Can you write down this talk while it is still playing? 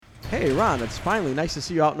Hey, Ron, it's finally nice to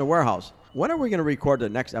see you out in the warehouse. When are we going to record the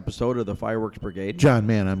next episode of the Fireworks Brigade? John,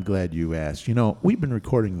 man, I'm glad you asked. You know, we've been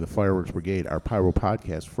recording the Fireworks Brigade, our pyro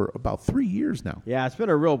podcast, for about 3 years now. Yeah, it's been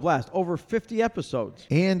a real blast. Over 50 episodes.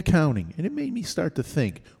 And counting. And it made me start to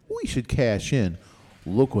think, we should cash in.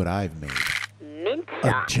 Look what I've made.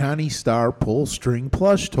 A Johnny Star pull string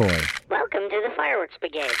plush toy. Welcome to the Fireworks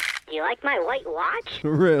Brigade. Do you like my white watch?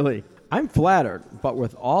 Really? I'm flattered, but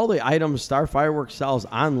with all the items Star Fireworks sells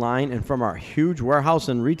online and from our huge warehouse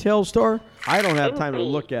and retail store, I don't have time to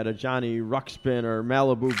look at a Johnny Ruxpin or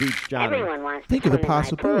Malibu Beach Johnny. Everyone wants Think to of the swim in my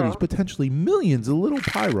possibilities, pool. potentially millions of little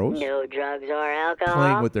pyros No drugs or alcohol.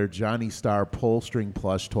 playing with their Johnny Star pull string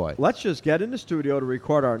plush toy. Let's just get in the studio to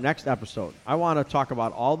record our next episode. I want to talk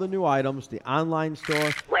about all the new items, the online store,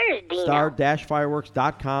 Where's Dino?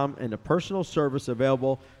 star-fireworks.com, and the personal service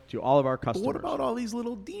available to all of our But customers. what about all these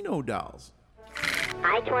little Dino dolls?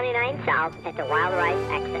 I-29 South at the Wild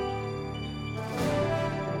Rice exit.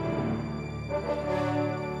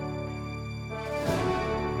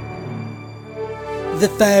 The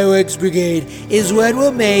Fireworks Brigade is what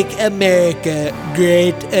will make America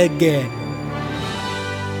great again.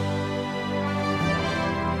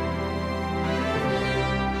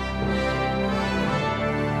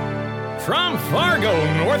 From Fargo,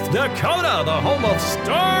 North Dakota, the home of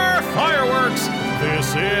Star Fireworks,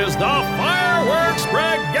 this is the Fireworks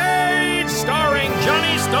Brigade, starring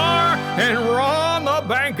Johnny Star and Ron the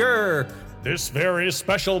Banker. This very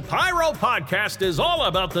special Pyro podcast is all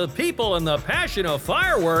about the people and the passion of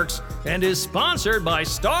fireworks and is sponsored by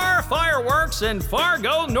Star Fireworks in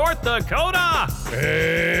Fargo, North Dakota.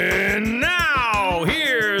 And now,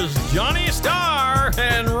 here's Johnny Star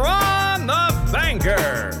and Ron the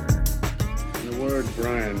Banker. In a word,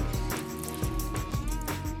 Brian,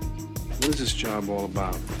 what is this job all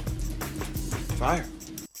about? Fire.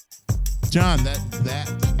 John, that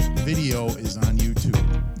video is on YouTube.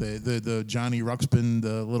 The Johnny Ruxpin,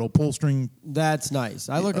 the little pull string. That's nice.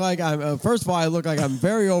 I look like I'm, first of all, I look like I'm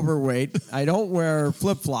very overweight. I don't wear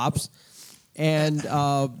flip-flops. And,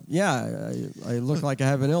 I look like I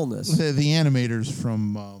have an illness. The animators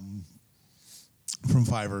from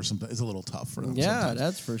Fiverr, sometimes it's a little tough for them. Yeah, sometimes.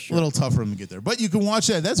 that's for A sure. little tough for them to get there. But you can watch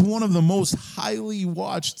that. That's one of the most highly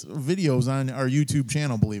watched videos on our YouTube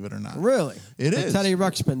channel, believe it or not. Really? It the is. Teddy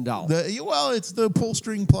Ruxpin doll. It's the pull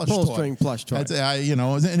string plush toy. Pull string plush toy. That's,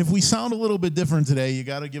 and if we sound a little bit different today, you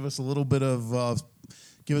got to give us a little bit of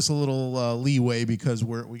leeway because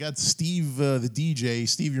we got Steve, the DJ,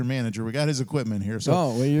 Steve, your manager. We got his equipment here.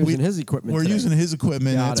 So we're using his equipment. We're today. using his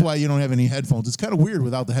equipment. Got That's it. why you don't have any headphones. It's kind of weird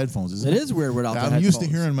without the headphones, isn't it? It is weird without the I'm headphones. used to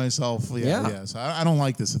hearing myself. Yeah. Yes. I don't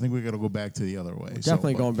like this. I think we got to go back to the other way.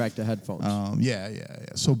 Definitely going back to headphones. Yeah.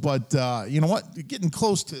 So, but you know what? Getting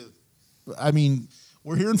close to. I mean,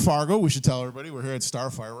 we're here in Fargo. We should tell everybody we're here at Star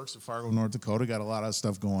Fireworks in Fargo, North Dakota. Got a lot of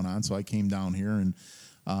stuff going on, so I came down here and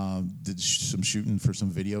did some shooting for some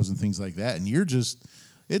videos and things like that. And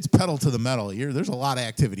it's pedal to the metal. There's a lot of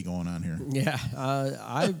activity going on here. Yeah,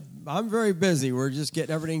 I'm very busy. We're just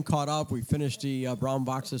getting everything caught up. We finished the brown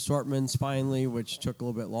box assortments finally, which took a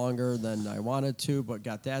little bit longer than I wanted to, but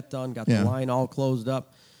got that done. Got the line all closed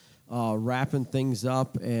up, wrapping things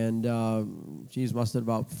up, and must have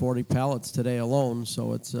about 40 pallets today alone.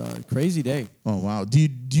 So it's a crazy day. Oh wow! Do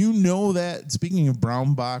you know that? Speaking of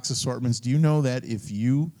brown box assortments, do you know that if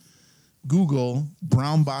you Google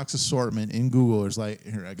brown box assortment in Google, there's like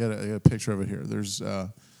here I got a picture of it here. There's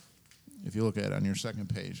if you look at it on your second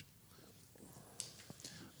page,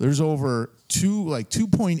 there's over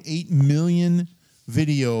 2.8 million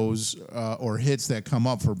videos or hits that come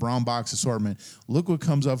up for brown box assortment. Look what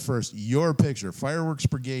comes up first. Your picture, Fireworks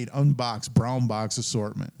Brigade unboxed brown box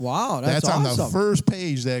assortment. Wow, that's on awesome. the first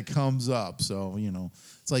page that comes up. So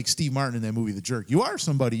it's like Steve Martin in that movie The Jerk. You are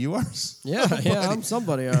somebody. You are. Yeah, I'm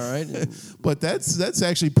somebody, all right. But that's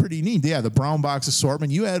actually pretty neat. Yeah, the brown box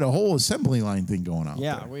assortment. You had a whole assembly line thing going on.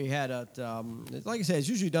 Yeah, there. we had it. Like I said, it's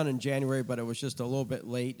usually done in January, but it was just a little bit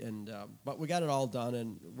late, but we got it all done,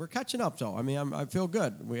 and we're catching up. Though, I mean, I feel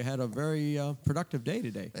good. We had a very productive day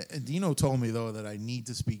today. Dino told me though that I need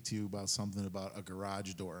to speak to you about something about a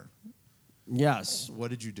garage door. Yes.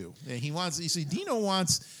 What did you do? And he wants. You see, Dino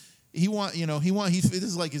wants. This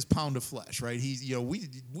is like his pound of flesh, right? He's,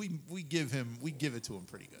 we give it to him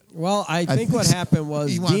pretty good. Well, I think what happened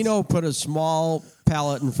was Dino put a small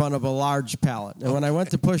pallet in front of a large pallet. And when I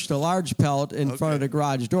went to push the large pallet in front of the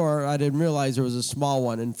garage door, I didn't realize there was a small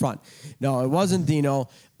one in front. No, it wasn't Dino.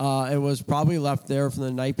 It was probably left there from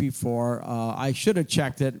the night before. I should have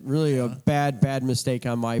checked it. Really a bad mistake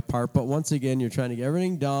on my part. But once again, you're trying to get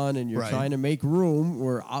everything done, and you're trying to make room.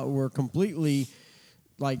 We're completely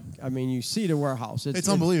you see the warehouse. It's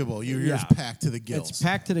unbelievable. You're just packed to the gills. It's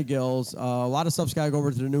packed to the gills. A lot of stuff's got to go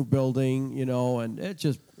over to the new building, and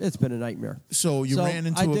it's been a nightmare. So you ran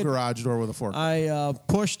into a garage door with a fork. I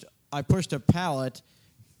pushed a pallet,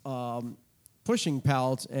 pushing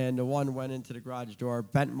pallets, and the one went into the garage door,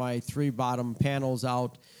 bent my 3 bottom panels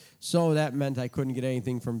out. So that meant I couldn't get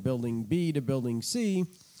anything from building B to building C.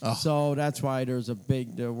 Oh. So that's why there's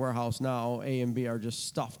the warehouse now. A and B are just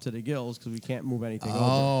stuffed to the gills because we can't move anything over.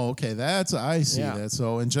 Oh, okay. I see that.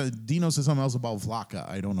 So, and Dino said something else about Vlaka.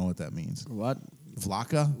 I don't know what that means. What?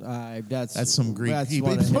 Vlaka? That's some Greek. He's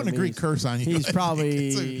putting a Greek curse on you. He's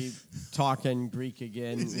probably talking Greek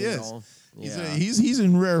again. Yes. He's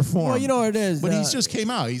in rare form. Well, you know what it is. But he's just came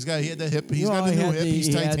out. He had the hip. He's got the new hip.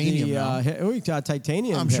 He's titanium now. He got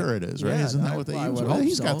titanium. I'm sure it is, right? Yeah, Isn't that what they use?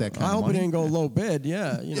 He's got that kind of money. I hope it didn't go low bid.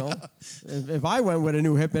 Yeah, If I went with a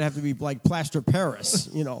new hip, it'd have to be like plaster Paris,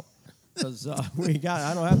 because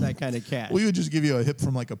I don't have that kind of cash. We would just give you a hip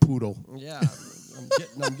from like a poodle. Yeah.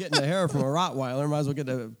 I'm getting the hair from a Rottweiler. Might as well get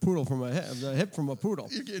the hip from a poodle.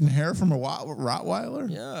 You're getting hair from a Rottweiler?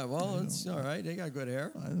 Yeah, well, it's all right. They got good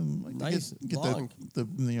hair. Nice, get long.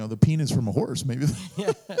 The penis from a horse, maybe.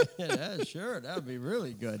 Yeah, sure. That would be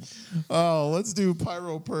really good. Oh, let's do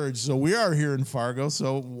Pyro Purge. So we are here in Fargo.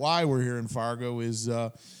 So why we're here in Fargo is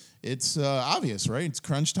it's obvious, right? It's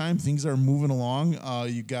crunch time. Things are moving along.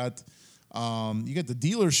 You got the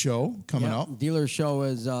dealer show coming up. Dealer show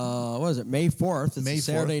is May 4th. It's May 4th.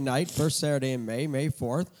 Saturday night, first Saturday in May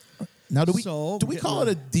 4th. Now, do we call it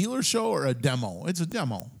a dealer show or a demo? It's a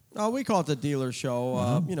demo. We call it the dealer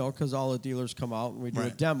show, because all the dealers come out and we do a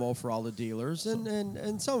demo for all the dealers,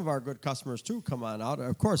 and some of our good customers too come on out.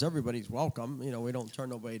 Of course, everybody's welcome. We don't turn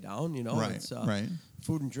nobody down. It's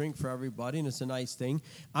food and drink for everybody, and it's a nice thing.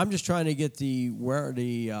 I'm just trying to get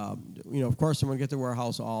of course, I'm going to get the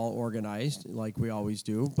warehouse all organized like we always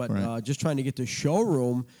do, but just trying to get the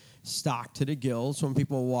showroom stocked to the gills. So when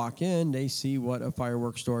people walk in, they see what a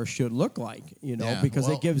fireworks store should look like, because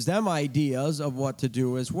it gives them ideas of what to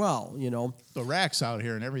do as well, The racks out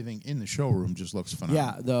here and everything in the showroom just looks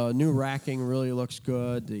phenomenal. Yeah, the new racking really looks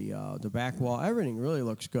good. The back wall, everything really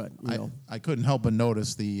looks good. I couldn't help but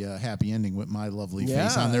notice the happy ending with my lovely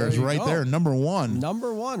face on there. It's right there, number one.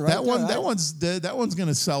 Number one, right there. That one's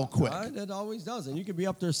gonna sell quick. It always does, and you could be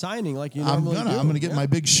up there signing like you normally do. I'm gonna get my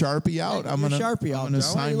big Sharpie out. I'm gonna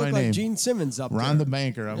sign my name. Like Gene Simmons up Ron there. the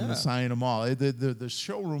Banker. I'm going to sign them all. The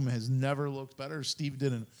showroom has never looked better. Steve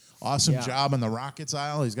did an awesome job on the Rockets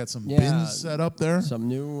aisle. He's got some bins set up there. Some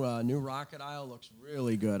new Rocket aisle looks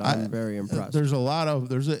really good. I'm very impressed. There's a lot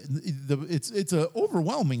of it's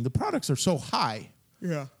overwhelming. The products are so high.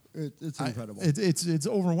 Yeah, it's incredible. It's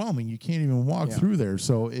overwhelming. You can't even walk through there.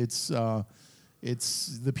 So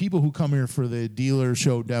it's the people who come here for the dealer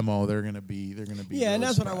show demo. They're gonna be and really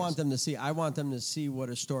that's surprised. what I want them to see. I want them to see what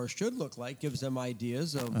a store should look like. Gives them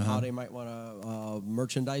ideas of how they might want to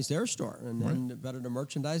merchandise their store, and then the better the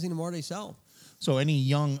merchandising, the more they sell. So any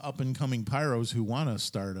young up and coming pyros who want to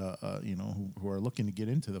start who are looking to get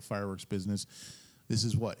into the fireworks business, this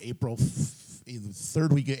is what April,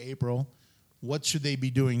 third week of April. What should they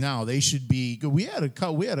be doing now? They should be. We had a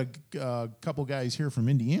couple guys here from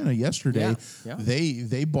Indiana yesterday. Yeah.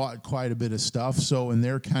 They bought quite a bit of stuff. and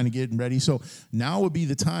they're kind of getting ready. So now would be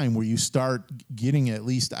the time where you start getting at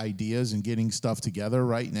least ideas and getting stuff together,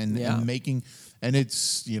 right? And making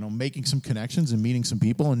making some connections and meeting some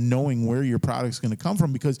people and knowing where your product's going to come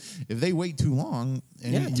from. Because if they wait too long,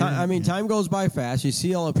 time goes by fast. You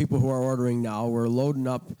see all the people who are ordering now. We're loading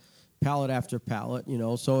up pallet after pallet,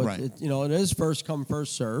 so it is first come,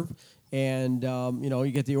 first serve, and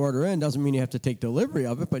you get the order in. Doesn't mean you have to take delivery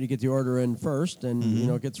of it, but you get the order in first, and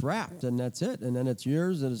it gets wrapped, and that's it, and then it's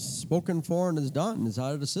yours, and it's spoken for, and it's done, it's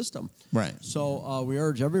out of the system. Right. So we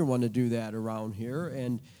urge everyone to do that around here,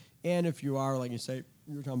 and if you are, like you say,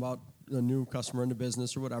 you're talking about a new customer in the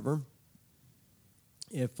business or whatever,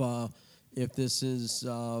 if this is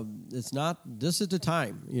this is the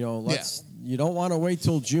time, you don't want to wait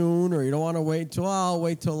till June, or you don't want to wait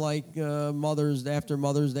till like after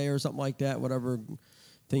Mother's Day or something like that, whatever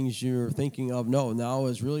things you're thinking of. No, now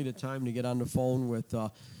is really the time to get on the phone with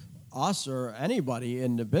us or anybody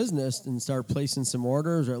in the business and start placing some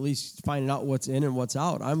orders, or at least finding out what's in and what's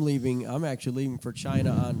out. I'm actually leaving for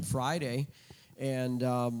China on Friday, and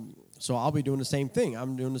so I'll be doing the same thing.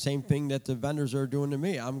 I'm doing the same thing that the vendors are doing to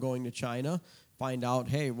me. I'm going to China, find out,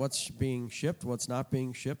 hey, what's being shipped, what's not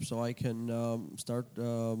being shipped, so I can start,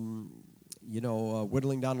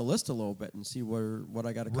 whittling down the list a little bit and see what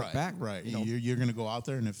I got to cut back. Right. You're going to go out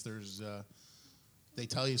there, and if there's they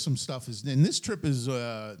tell you some stuff is, and this trip is,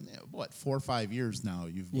 4 or 5 years now.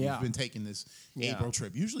 You've been taking this April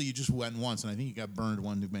trip. Usually you just went once, and I think you got burned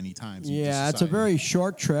one too many times. Yeah, it's a very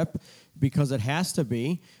short trip because it has to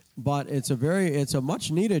be, but it's a much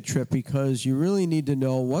needed trip because you really need to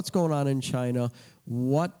know what's going on in China,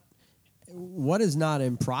 what is not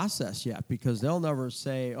in process yet, because they'll never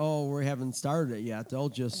say, oh, we haven't started it yet. They'll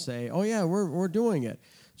just say, oh yeah, we're doing it.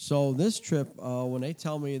 So this trip, when they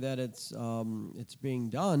tell me that it's being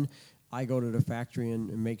done, I go to the factory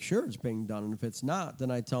and make sure it's being done. And if it's not, then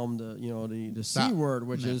I tell them the C word,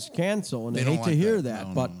 which is cancel. And they hate to hear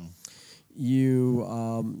that, but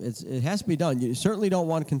it has to be done. You certainly don't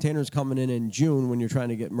want containers coming in June when you're trying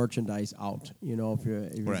to get merchandise out. If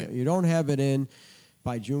you don't have it in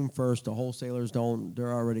by June 1st, the wholesalers don't.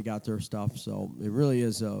 They're already got their stuff. So it really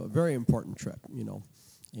is a very important trip.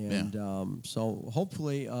 And so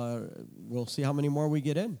hopefully we'll see how many more we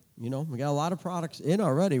get in. We got a lot of products in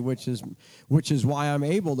already, which is why I'm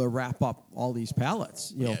able to wrap up all these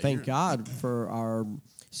pallets. Thank God for our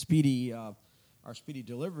speedy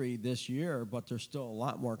delivery this year, but there's still a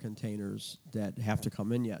lot more containers that have to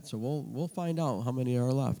come in yet. So we'll find out how many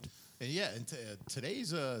are left. Yeah, and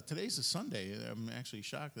today's a Sunday. I'm actually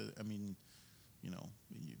shocked that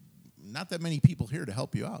not that many people here to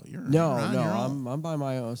help you out. I'm by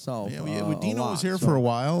myself. Yeah, Dino was here for a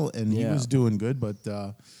while, and he was doing good, but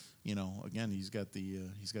again, he's got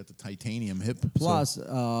the titanium hip. Plus, we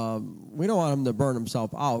don't want him to burn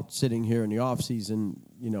himself out sitting here in the off season,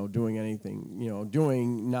 doing anything,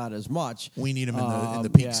 doing not as much. We need him in the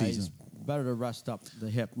peak season. Better to rest up the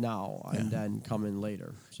hip now and then come in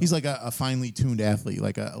later. So. He's like a finely tuned athlete,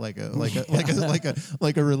 like a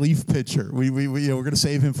relief pitcher. We're going to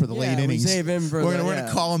save him for the late innings. We're going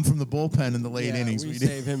to call him from the bullpen in the late innings. We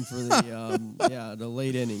save him for the the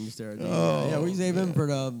late innings there. We save him for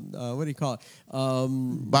the what do you call it?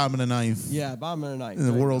 Bottom of the ninth. Yeah, bottom of the ninth. In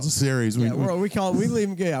the World Series. We leave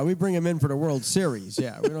him. We bring him in for the World Series.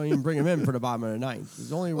 Yeah, we don't even bring him in for the bottom of the ninth.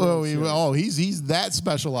 There's only World Series. He's that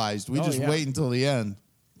specialized. We just wait until the end.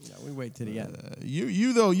 Yeah, we wait to the end.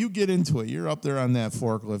 You get into it. You're up there on that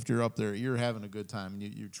forklift. You're up there. You're having a good time.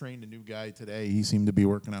 You trained a new guy today. He seemed to be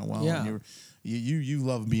working out well. Yeah. And you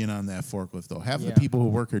love being on that forklift though. Half the people who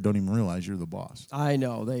work here don't even realize you're the boss. I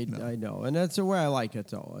know I know, and that's the way I like it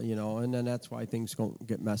though. And then that's why things don't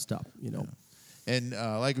get messed up. Yeah. And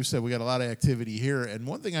like we said, we got a lot of activity here. And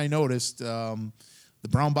one thing I noticed. The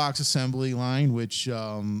brown box assembly line, which,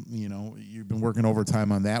 you've been working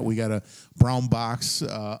overtime on that. We got a brown box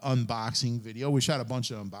unboxing video. We shot a bunch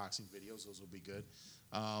of unboxing videos. Those will be good.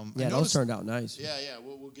 Those turned out nice. Yeah.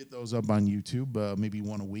 We'll get those up on YouTube, maybe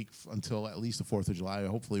one a week until at least the 4th of July.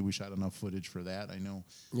 Hopefully we shot enough footage for that. I know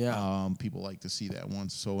people like to see that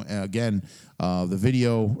once. So, again, the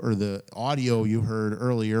video or the audio you heard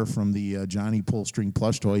earlier from the Johnny Pull String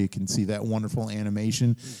plush toy, you can see that wonderful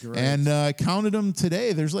animation. Great. And I counted them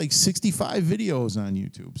today. There's like 65 videos on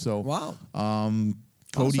YouTube. So, wow.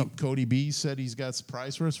 Cody B said he's got a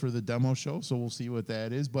surprise for us for the demo show, so we'll see what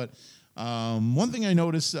that is. But one thing I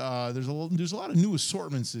noticed, there's a lot of new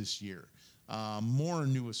assortments this year. More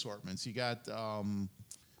new assortments. You got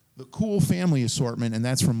the Cool Family assortment, and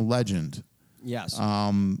that's from Legend. Yes.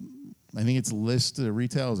 I think its list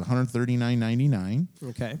retail is $139.99.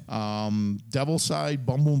 Okay. Devil Side,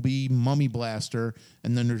 Bumblebee, Mummy Blaster,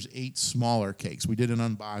 and then there's 8 smaller cakes. We did an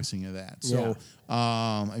unboxing of that. So,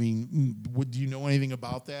 do you know anything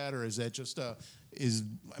about that, or is that just is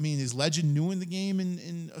Legend new in the game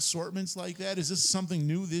in assortments like that? Is this something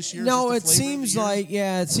new this year? No, it seems like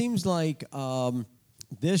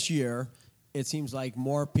this year it seems like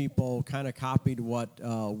more people kind of copied what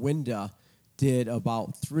Winda did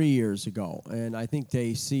about 3 years ago, and I think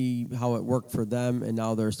they see how it worked for them, and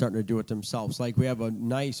now they're starting to do it themselves. Like we have a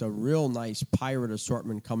real nice pirate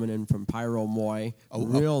assortment coming in from Pyro Moy.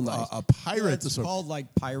 Nice. A pirate it's assortment. Called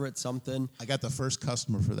like Pirate something. I got the first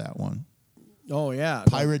customer for that one. Oh yeah,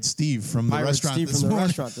 Pirate Steve from the restaurant this morning.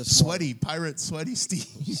 Sweaty Steve.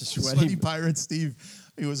 Sweaty Pirate Steve.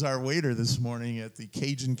 He was our waiter this morning at the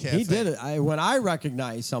Cajun Cafe. He did it. When I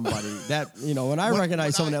recognize somebody that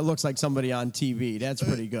looks like somebody on TV, that's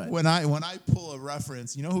pretty good. When I pull a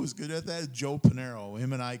reference, you know who's good at that? Joe Panero.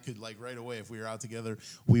 Him and I could right away, if we were out together,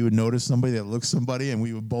 we would notice somebody that looks somebody, and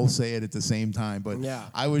we would both say it at the same time. But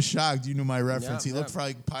I was shocked. You knew my reference. He looked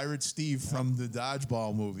like Pirate Steve from the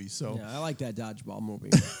Dodgeball movie. So I like that Dodgeball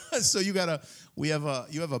movie. So you have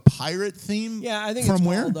a pirate theme. Yeah, I think from it's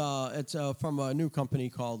where? Called, it's from a new company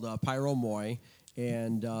called Pyro Moy,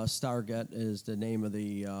 and Starget is the name of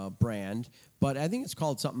the brand. But I think it's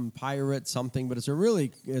called something Pirate something. But it's a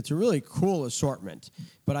really cool assortment.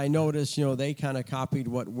 But I noticed, they kind of copied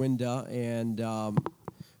what Winda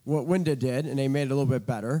did, and they made it a little bit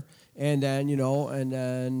better. And then,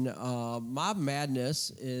 Mob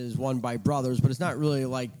Madness is one by Brothers, but it's not really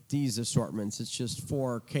like these assortments. It's just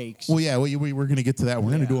 4 cakes. Well, yeah, we're going to get to that.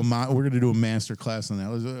 We're going to do a master class on that.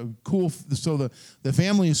 It was cool. So the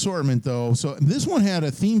family assortment, though. So this one had a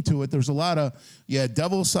theme to it. There's a lot of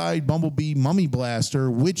Devil Side, Bumblebee, Mummy Blaster,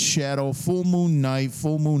 Witch Shadow, Full Moon Night,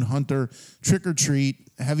 Full Moon Hunter, Trick or Treat,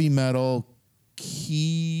 Heavy Metal,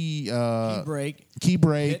 Key Break,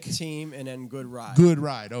 Hit Team, and then Good Ride. Good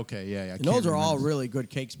Ride, okay, yeah. And those are all really good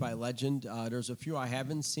cakes by Legend. There's a few I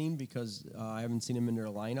haven't seen because I haven't seen them in their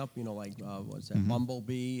lineup. What's that?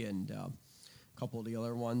 Bumblebee and a couple of the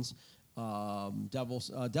other ones.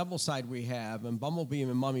 Devil Side we have, and Bumblebee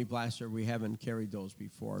and Mummy Blaster we haven't carried those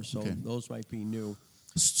before, so those might be new.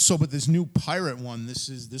 So, but this new Pirate one,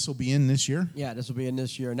 this will be in this year? Yeah, this will be in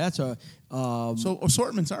this year, and that's a. So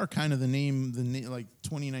assortments are kind of the name. Like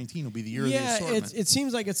 2019 will be the year of the assortment. Yeah, it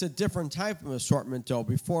seems like it's a different type of assortment though.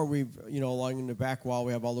 Before we've along in the back wall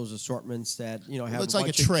we have all those assortments that have. It's a like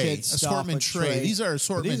bunch a tray, of kids assortment stuff, tray. These are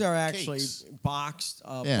assortment. These are actually cakes. boxed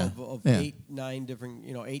of 8, 9 different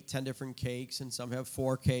 8, 10 different cakes, and some have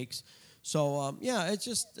 4 cakes. So it's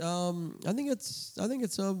just I think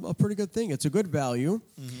it's a pretty good thing. It's a good value,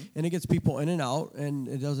 and it gets people in and out, and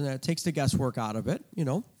it takes the guesswork out of it,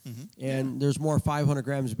 And there's more 500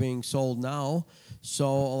 grams being sold now, so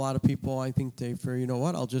a lot of people I think they figure,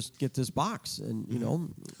 I'll just get this box, and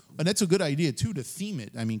And that's a good idea too to theme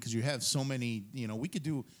it. I mean, because you have so many. We could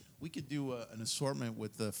do an assortment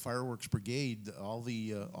with the Fireworks Brigade. All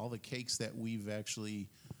the cakes that we've actually.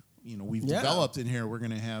 We've developed in here. We're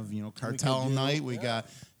going to have, Cartel Night. We got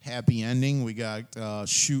Happy Ending. We got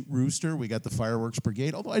Shoot Rooster. We got the Fireworks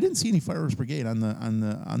Brigade. Although I didn't see any Fireworks Brigade on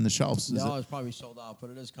the shelves. It's probably sold out,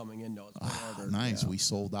 but it is coming in though. It's nice. Yeah. We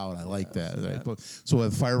sold out. I like that. Right? So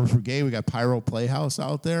with Fireworks Brigade, we got Pyro Playhouse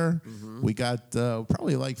out there. Mm-hmm. We got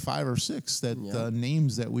probably like 5 or 6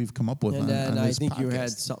 names that we've come up with. And then on this I think podcast. You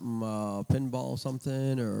had something pinball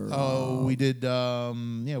something or. We did.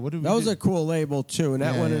 What did we? That was a cool label too, and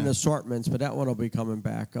that went in assortments, but that one will be coming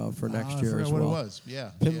back for next year as well. What it was?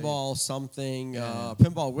 Yeah. Pinball something,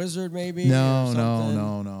 Pinball Wizard maybe. No.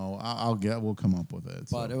 We'll come up with it.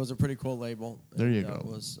 But it was a pretty cool label. There you go. It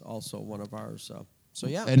was also one of ours. So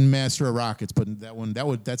yeah. And Master of Rockets, but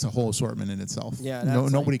that's a whole assortment in itself. Yeah.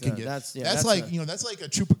 Nobody can get. That's like a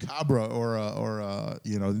Chupacabra or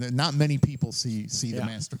not many people see the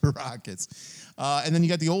Master of Rockets. And then you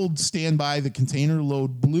got the old standby, the Container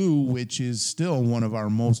Load Blue, which is still one of our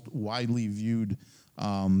most widely viewed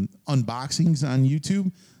unboxings on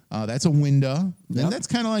YouTube. That's a Winda. Then that's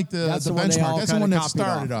kind of like the benchmark. That's the one that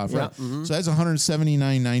started off, right? Mm-hmm. So that's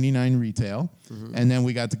 $179.99 retail. Mm-hmm. And then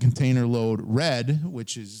we got the Container Load Red,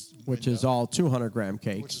 which is all 200-gram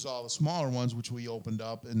cakes. Which is all the smaller ones, which we opened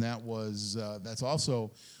up. And that's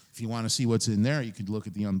also, if you want to see what's in there, you could look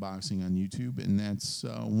at the unboxing on YouTube. And that's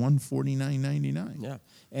 $149.99. Yeah.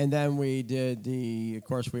 And then we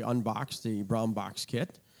unboxed the brown box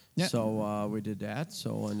kit. Yeah. So we did that.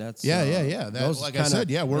 And that's I said,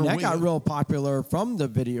 that got real popular from the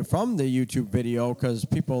YouTube video because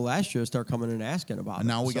people last year started coming and asking about it. And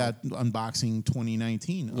now we got unboxing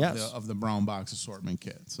 2019 of the brown box assortment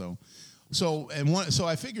kit. So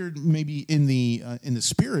I figured maybe in the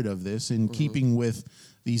spirit of this, in keeping with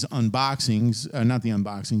these unboxings, not the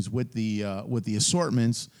unboxings, with the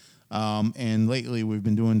assortments. And lately we've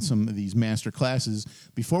been doing some of these master classes.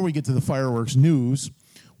 Before we get to the fireworks news,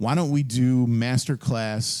 why don't we do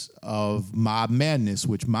masterclass of Mob Madness,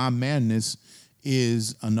 which Mob Madness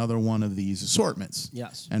is another one of these assortments.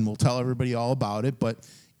 Yes. And we'll tell everybody all about it. But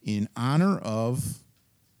in honor of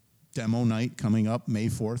demo night coming up May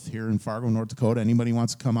 4th here in Fargo, North Dakota, anybody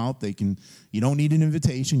wants to come out, they can. You don't need an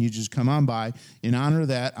invitation. You just come on by. In honor of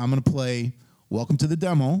that, I'm going to play Welcome to the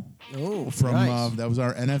Demo. From nice. That was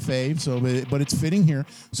our NFA, but it's fitting here.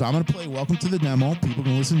 So I'm going to play Welcome to the Demo. People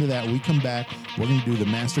can listen to that. We come back. We're going to do the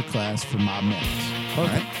master class for Mob Madness.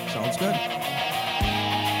 Perfect. Right? Sounds good.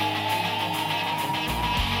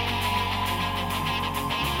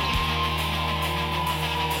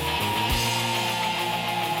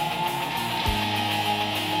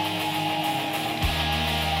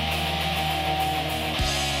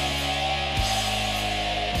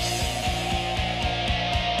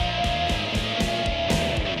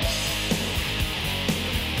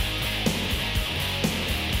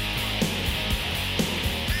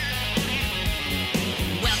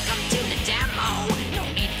 Welcome to the demo.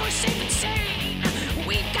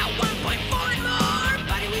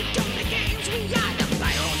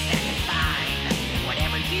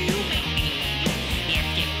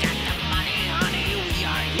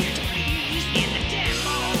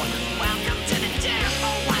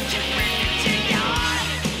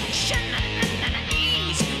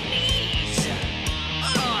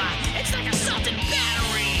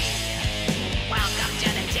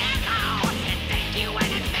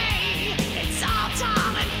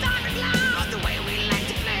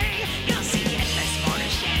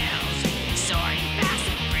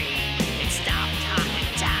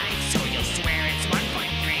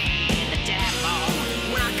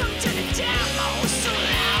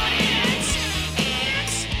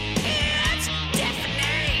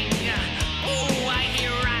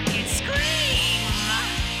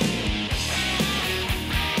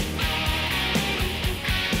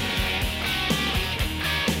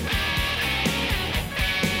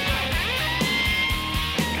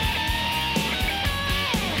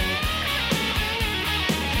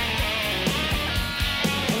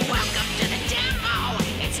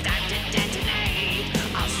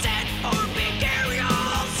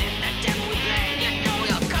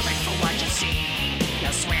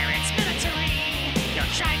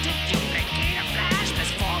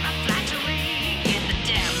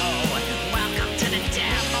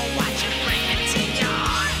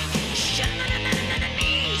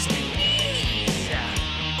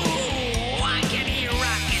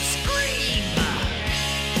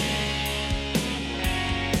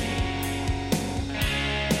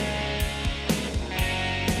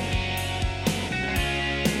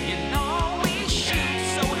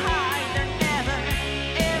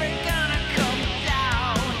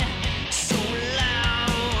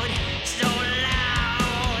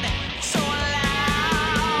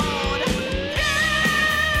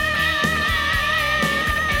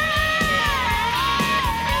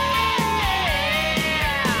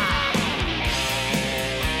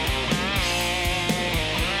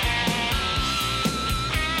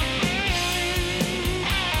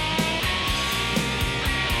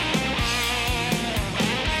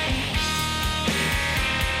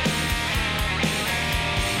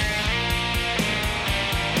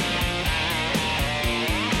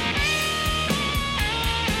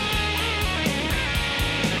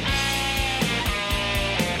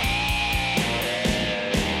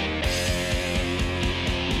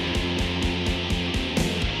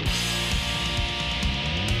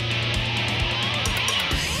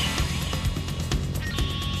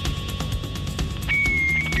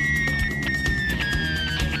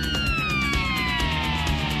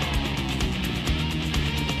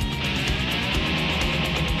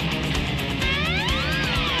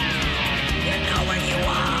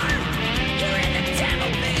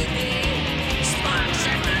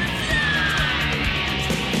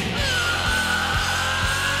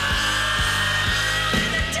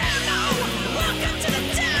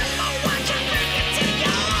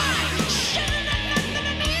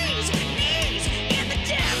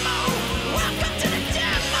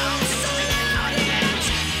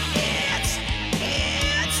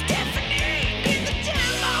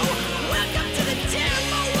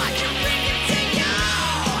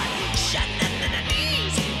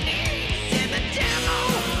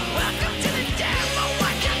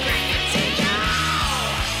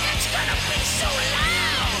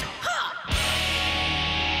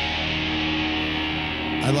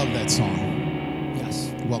 I love that song. Yes.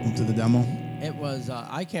 Welcome to the demo. It was,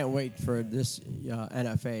 I can't wait for this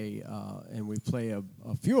NFA, and we play a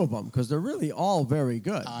few of them, because they're really all very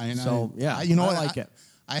good. I like it.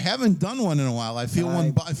 I haven't done one in a while. I feel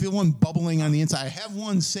one bubbling on the inside. I have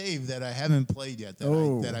one saved that I haven't played yet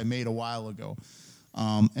that I made a while ago.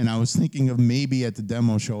 And I was thinking of maybe at the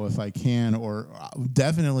demo show if I can, or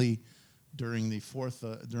definitely during the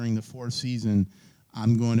fourth season.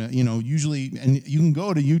 I'm going to, usually, and you can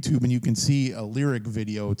go to YouTube and you can see a lyric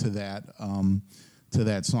video to that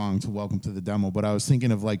song, to Welcome to the Demo. But I was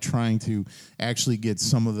thinking of trying to actually get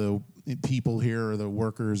some of the people here, or the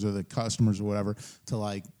workers or the customers or whatever,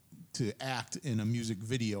 to act in a music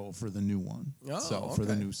video for the new one. For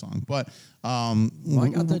the new song. But I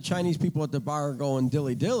got the Chinese people at the bar going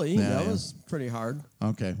dilly dilly. That was pretty hard.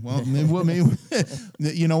 Okay, well, maybe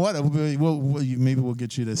you know what? Maybe we'll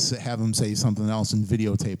get you to have them say something else and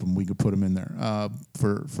videotape them. We could put them in there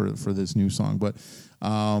for this new song. But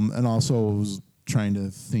and also I was trying to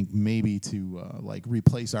think maybe to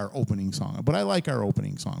replace our opening song. But I like our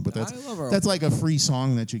opening song. But that's like a free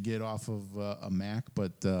song that you get off of a Mac.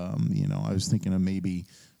 But I was thinking of maybe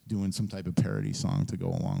doing some type of parody song to go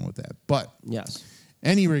along with that. But yes.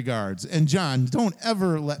 Any regards. And John, don't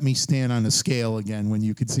ever let me stand on a scale again when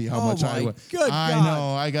you could see how much I would. I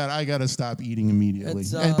know. I got to stop eating immediately.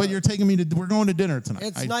 But you're taking me we're going to dinner tonight.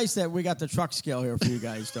 It's nice that we got the truck scale here for you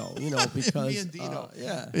guys, though. Because me and Dino.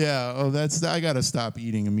 Yeah. Oh, I got to stop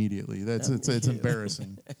eating immediately. It's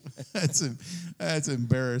embarrassing. That's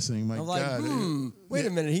embarrassing. My God. Wait a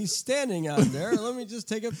minute. He's standing out there. Let me just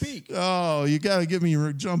take a peek. Oh, you got to get me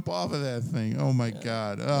jump off of that thing. Oh my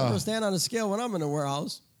God. I don't stand on a scale when I'm in a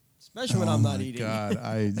warehouse, especially when I'm not eating. God,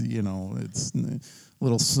 it's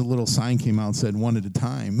little sign came out and said 1 at a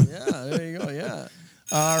time. Yeah, there you go. Yeah.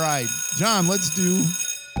 All right, John, let's do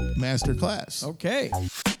Master Class. Okay.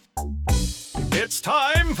 It's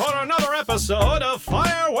time for another episode of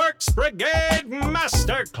Fireworks Brigade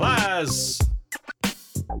Master Class.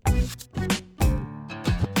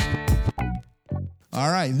 All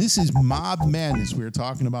right, this is Mob Madness. We were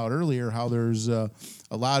talking about earlier how there's a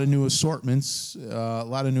lot of new assortments,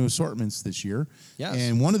 this year. Yes.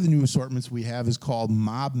 And one of the new assortments we have is called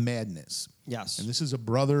Mob Madness. Yes. And this is a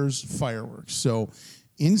Brothers Fireworks. So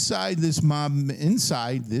inside this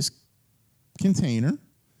container,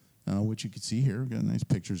 which you can see here, we've got nice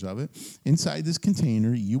pictures of it. Inside this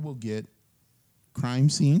container, you will get Crime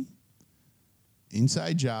Scene,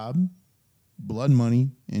 Inside Job, Blood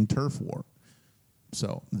Money, and Turf War.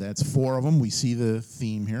 So that's 4 of them. We see the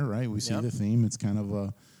theme here, right? We see the theme. It's kind of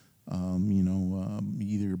a,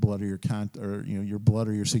 either your blood or your blood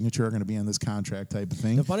or your signature are going to be on this contract type of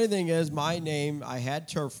thing. The funny thing is, my name, I had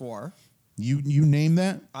Turf War. You named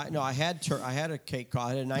that? I had a cake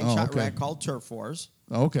called, I had a 9-shot rack called Turf Wars.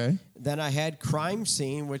 Okay. Then I had Crime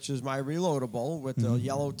Scene, which is my reloadable with the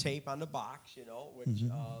yellow tape on the box, which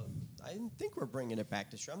I think we're bringing it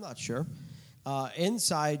back this year. I'm not sure.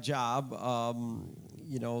 Inside Job,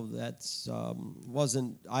 that's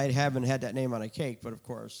wasn't. I haven't had that name on a cake, but of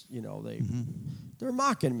course, they're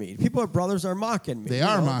mocking me. People at Brothers are mocking me. They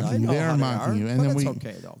are mocking you. They are mocking you. And then it's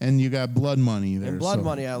okay though. And you got Blood Money there. And Blood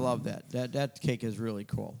Money, I love that. That cake is really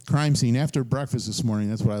cool. Crime Scene after breakfast this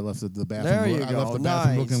morning. That's what I left at the bathroom. There you go. I left the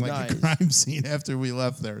bathroom looking like a crime scene after we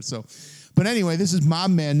left there. So, but anyway, this is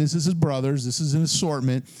Mob Madness. This is Brothers. This is an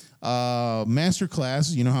assortment. Master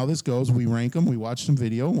class, you know how this goes. We rank them. We watch some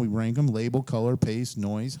video. We rank them. Label, color, pace,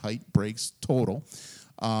 noise, height, breaks, total.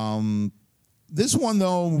 This one,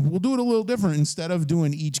 though, we'll do it a little different. Instead of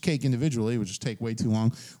doing each cake individually, it would just take way too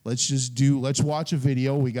long. Let's watch a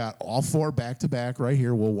video. We got all 4 back to back right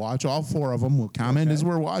here. We'll watch all 4 of them. We'll comment as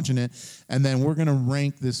we're watching it, and then we're gonna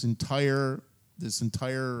rank this entire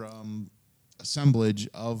assemblage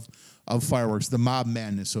of fireworks, the Mob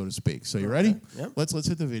Madness, so to speak. So you ready? Yep. Let's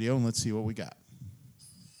hit the video and let's see what we got.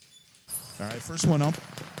 All right, first one up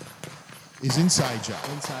is Inside Job.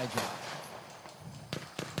 Inside Job.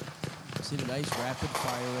 See the nice rapid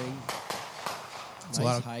firing. It's nice a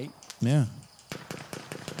lot of height. Yeah.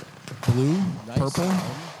 Blue, Nice purple. sound.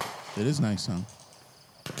 It is nice sound.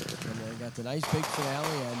 And then got the nice big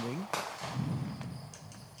finale ending.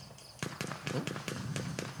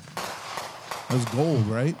 That was gold,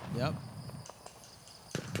 right? Yep.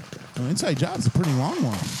 Oh, Inside Job's a pretty long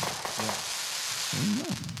one. Yeah. There you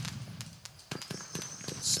go.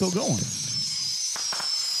 Still going.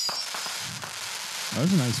 That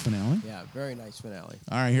was a nice finale. Yeah, very nice finale.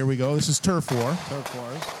 All right, here we go. This is Turf War. Turf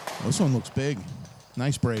Wars. This one looks big.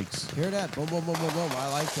 Nice breaks. Hear that? Boom, boom, boom, boom, boom. I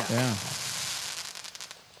like that. Yeah.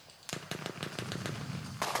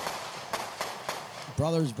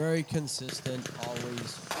 Brothers very consistent,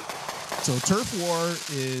 always. So Turf War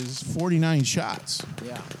is 49 shots.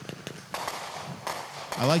 Yeah.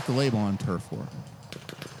 I like the label on Turf War.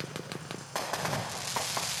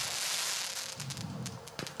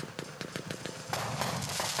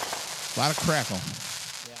 A lot of crackle.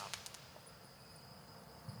 Yeah.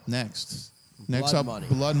 Next Blood up, Money.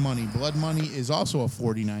 Blood Money. Blood Money is also a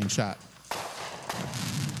 49 shot.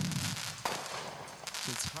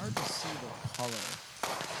 It's hard to see the color,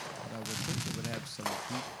 but I would think it would have some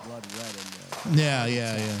deep blood red in there.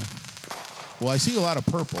 Yeah. Well, I see a lot of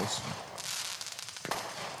purples.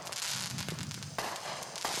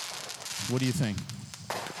 What do you think?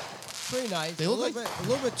 Pretty nice. They a look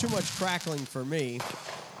little bit too much crackling for me.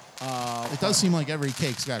 It does seem like every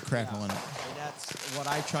cake's got crackle in it. And that's what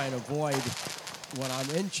I try and avoid when I'm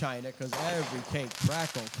in China, because every cake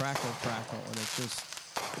crackle, and it's just,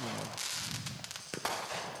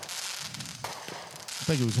 It's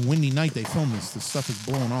like it was a windy night they filmed this. The stuff is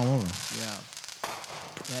blowing all over. yeah.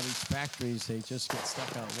 At these factories, they just get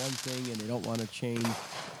stuck on one thing and they don't want to change,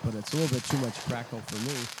 but it's a little bit too much crackle for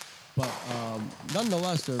me. But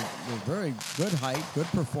nonetheless, they're very good height, good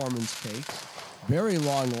performance cakes. Very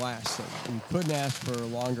long lasting. You couldn't ask for a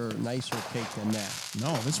longer, nicer cake than that.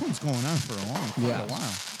 No, this one's going on for quite a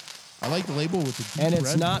while. I like the label with the deep And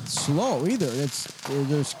it's red. not slow either.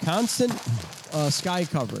 There's constant sky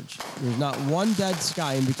coverage. There's not one dead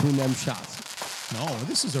sky in between them shots. No,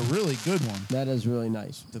 this is a really good one. That is really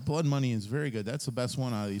nice. The Blood Money is very good. That's the best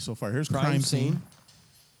one out of these so far. Here's Crime Scene.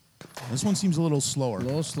 This one seems a little slower. A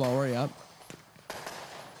little slower, yep.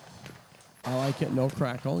 I like it. No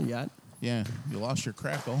crackle yet. Yeah, you lost your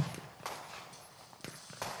crackle.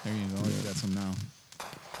 There you go. You got some now.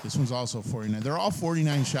 This one's also 49. They're all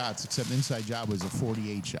 49 shots, except Inside Job was a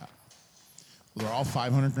 48 shot. They're all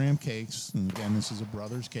 500-gram cakes. And again, this is a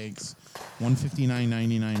Brothers Cakes.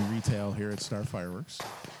 $159.99 retail here at Star Fireworks.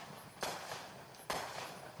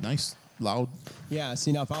 Nice, loud. Yeah,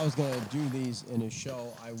 see, now if I was going to do these in a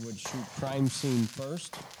show, I would shoot Crime Scene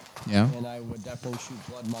first. Yeah. And I would definitely shoot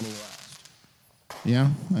Blood Money last. Yeah,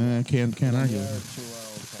 I can't argue. There, two are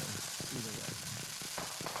okay. Either way.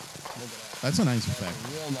 Look at that. That's a nice That's effect. a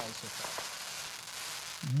real nice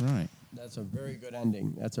effect. All right. That's a very good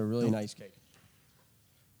ending. That's a really nice cake.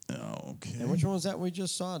 Okay. And which one was that we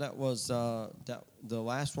just saw? That was the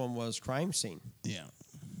last one was Crime Scene. Yeah.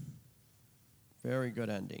 Very good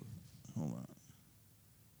ending. Hold on.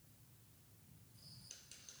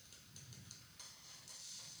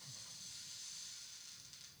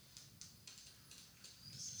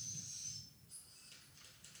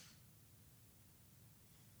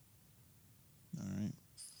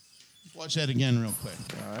 Watch that again real quick.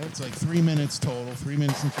 All right. It's like 3 minutes total, 3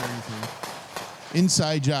 minutes and 33.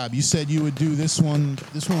 Inside job. You said you would do this one.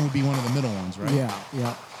 This one would be one of the middle ones, right?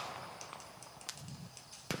 Yeah.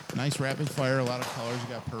 Nice rapid fire, a lot of colors. You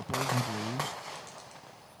got purples and blues.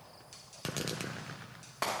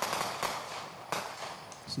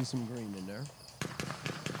 See some green in there.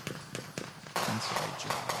 Inside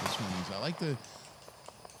job. This one is. I like the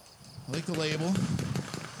label.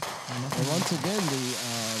 And once again,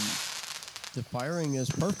 the firing is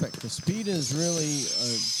perfect. The speed is really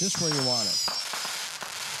just where you want it.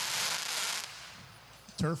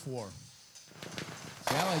 Turf War.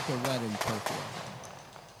 See, I like the red in Turf War.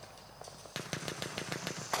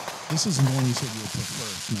 This isn't the one you said you would put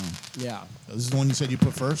first, no. Yeah. This is the one you said you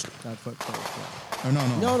put first? I put first, yeah. Or no.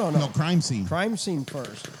 No, Crime Scene. Crime Scene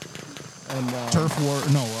first. And Turf War,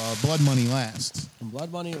 Blood Money last.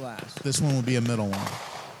 Blood Money last. This one will be a middle one.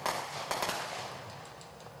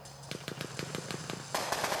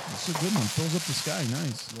 This is a good one. Fills up the sky.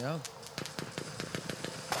 Nice. Yeah.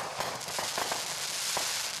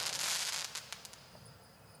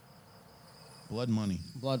 Blood Money.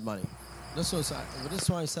 Blood Money. This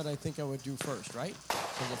one I said I think I would do first, right?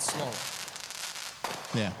 Because it's slower.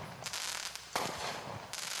 Yeah.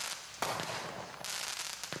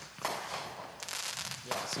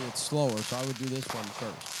 Yeah, see, it's slower, so I would do this one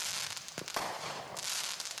first.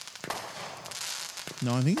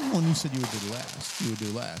 No, I think the one you said you would do last. You would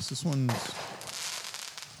do last. This one's...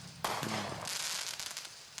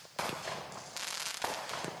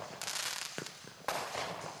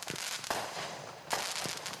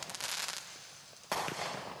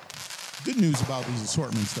 Good news about these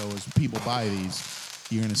assortments, though, is people buy these,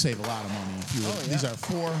 you're going to save a lot of money. If you These are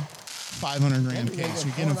 4 500-gram cakes.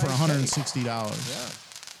 You're getting them for $160.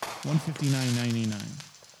 Yeah.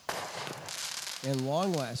 $159.99. And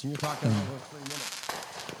long lasting. You're talking over 3 minutes.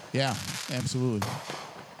 Yeah, absolutely.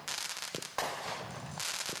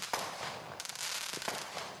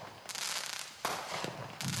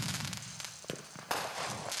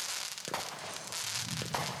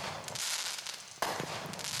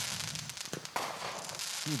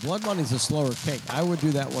 Blood Money's a slower cake. I would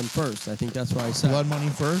do that one first. I think that's what I said. Blood Money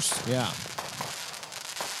first? Yeah.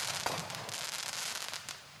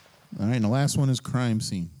 All right, and the last one is Crime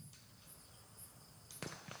Scene.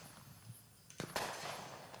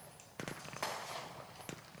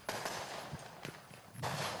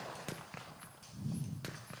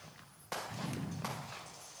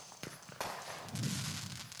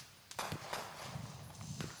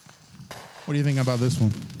 What do you think about this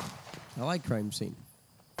one? I like Crime Scene.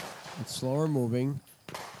 It's slower moving.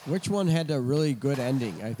 Which one had a really good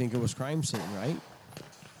ending? I think it was Crime Scene, right?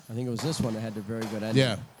 I think it was this one that had a very good ending.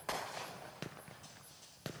 Yeah.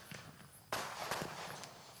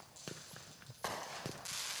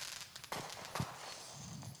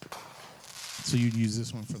 So you'd use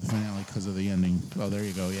this one for the finale because of the ending. Oh, there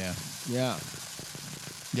you go, yeah. Yeah.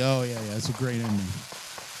 Oh, yeah. It's a great ending.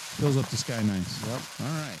 Fills up the sky nice. Yep. All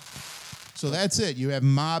right. So that's it. You have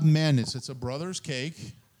Mob Madness. It's a brother's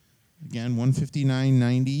cake. Again,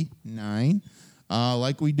 $159.99.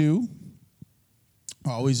 Like we do,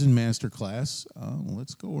 always in master class.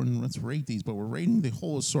 Let's go and let's rate these, but we're rating the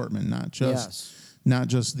whole assortment, not just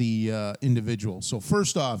the individual. So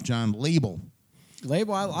first off, John, label.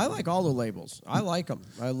 Label, I like all the labels. I like them.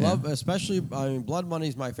 I love, especially, Blood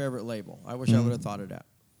Money's my favorite label. I wish I would have thought of that.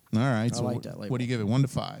 All right. I So like that label. what do you give it, 1 to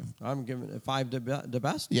 5? I'm giving it 5 the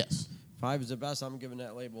best? Yes. 5 is the best. I'm giving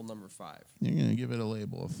that label number 5. You're going to give it a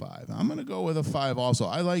label of 5. I'm going to go with a 5 also.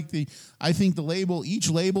 I think the label,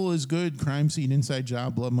 each label is good. Crime Scene, Inside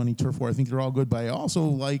Job, Blood Money, Turf War. I think they're all good, but I also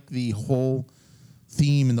like the whole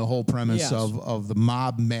theme and the whole premise of the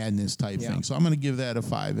Mob Madness type thing. So I'm going to give that a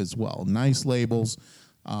 5 as well. Nice labels,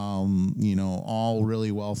 all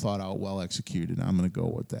really well thought out, well executed. I'm going to go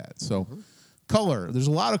with that. So color, there's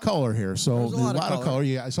a lot of color here. So there's a lot of color.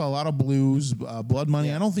 Yeah, I saw a lot of blues, Blood Money.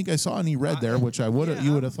 Yeah. I don't think I saw any red there, which you would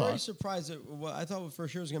have thought. I'm very surprised. I thought for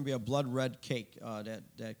sure it was going to be a blood red cake,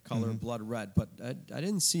 that color, blood red. But I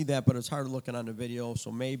didn't see that. But it's hard looking on the video,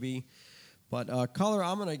 so maybe. But color,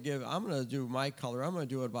 I'm going to do my color. I'm going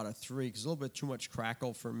to do it about a 3 because it's a little bit too much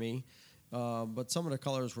crackle for me. But some of the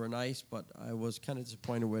colors were nice, but I was kind of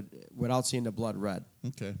disappointed without seeing the blood red.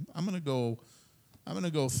 Okay, I'm gonna go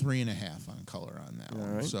 3.5 on color on that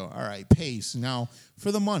one. Right. So all right, pace. Now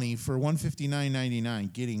for the money, for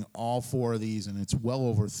 $159.99, getting all 4 of these, and it's well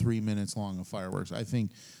over 3 minutes long of fireworks. I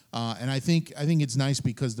think, I think it's nice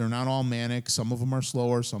because they're not all manic. Some of them are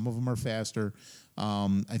slower, some of them are faster.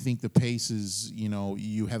 I think the pace is,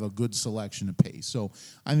 you have a good selection of pace. So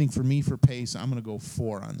I think for me, for pace, I'm gonna go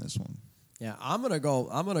 4 on this one. Yeah, I'm gonna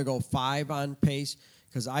go 5 on pace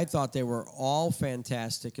because I thought they were all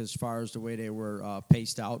fantastic as far as the way they were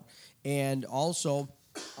paced out, and also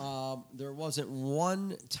there wasn't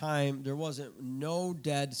no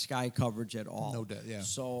dead sky coverage at all. No dead, yeah.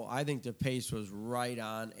 So I think the pace was right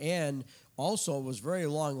on, and also it was very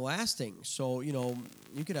long lasting. So you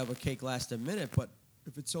could have a cake last a minute, but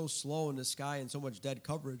if it's so slow in the sky and so much dead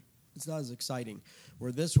coverage, it's not as exciting.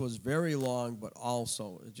 Where this was very long, but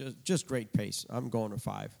also just great pace. I'm going to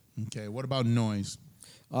 5. Okay, what about noise?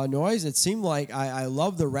 Noise, it seemed like I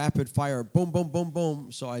love the rapid fire, boom, boom, boom,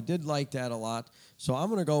 boom. So I did like that a lot. So I'm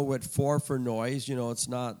going to go with 4 for noise. It's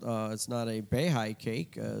not a Beihai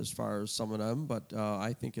cake as far as some of them, but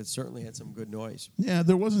I think it certainly had some good noise. Yeah,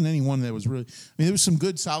 there wasn't any one that was really. There was some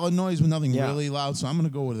good solid noise, but nothing really loud. So I'm going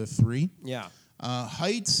to go with a 3. Yeah.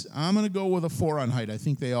 Height, I'm going to go with a 4 on height. I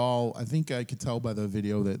think I could tell by the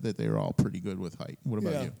video that they were all pretty good with height. What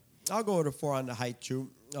about you? I'll go with a 4 on the height, too.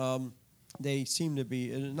 They seem to be,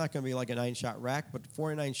 it's not going to be like a 9-shot rack, but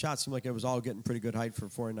 49 shots seemed like it was all getting pretty good height for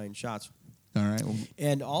 49 shots. All right.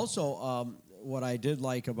 And also, what I did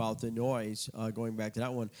like about the noise, going back to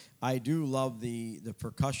that one, I do love the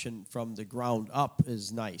percussion from the ground up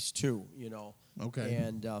is nice, too, Okay.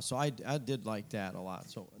 And so I did like that a lot.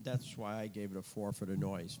 So that's why I gave it a 4 for the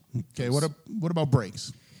noise. Okay, what about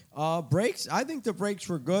brakes? Brakes, I think the brakes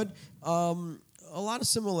were good. A lot of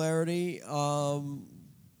similarity,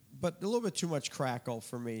 but a little bit too much crackle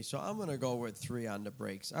for me. So I'm going to go with 3 on the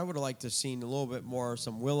brakes. I would have liked to have seen a little bit more,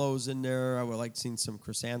 some willows in there. I would have liked to have seen some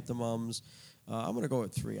chrysanthemums. I'm going to go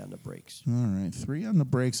with 3 on the brakes. All right, 3 on the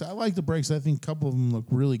brakes. I like the brakes. I think a couple of them look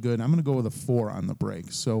really good. I'm going to go with a 4 on the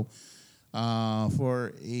brakes. So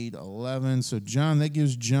 4, 8, 11. So, John, that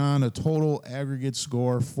gives John a total aggregate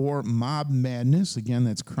score for Mob Madness. Again,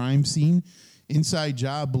 that's crime scene, inside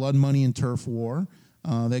job, blood money, and turf war.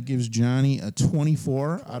 That gives Johnny a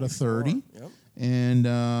 24 out of 30. Yep. And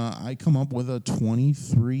I come up with a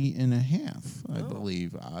 23.5, I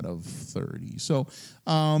believe, out of 30. So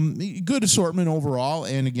good assortment overall.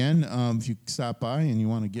 And again, if you stop by and you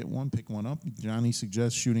want to get one, pick one up. Johnny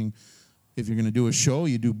suggests shooting, if you're going to do a show,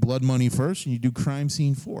 you do blood money first and you do crime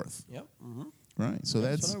scene fourth. Yep. Mm-hmm. Right. So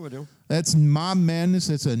that's what I would do. That's Mob Madness.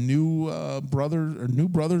 That's a new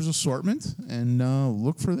brothers assortment. And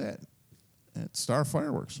look for that at Star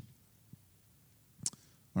Fireworks.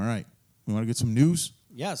 All right. We want to get some news?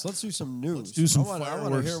 Yes, let's do some news. Let's do some I want to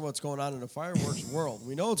fireworks. hear what's going on in the fireworks world.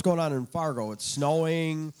 We know what's going on in Fargo. It's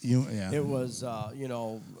snowing. It was,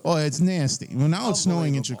 Oh, it's nasty. Well, now it's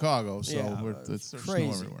snowing in Chicago, so there's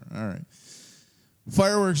crazy. snow everywhere. All right.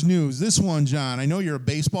 Fireworks news. This one, John. I know you're a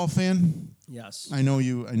baseball fan. Yes. I know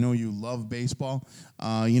you love baseball.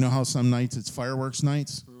 You know how some nights it's fireworks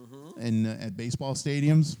nights at baseball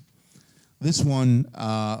stadiums. This one,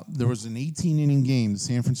 there was an 18-inning game, the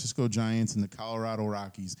San Francisco Giants and the Colorado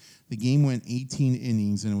Rockies. The game went 18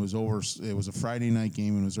 innings, and it was over. It was a Friday night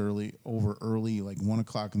game, and it was early, like 1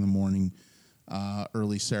 o'clock in the morning,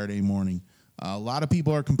 early Saturday morning. A lot of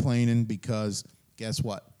people are complaining because guess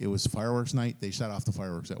what? It was fireworks night. They shut off the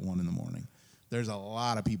fireworks at 1 in the morning. There's a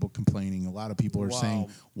lot of people complaining. A lot of people are saying,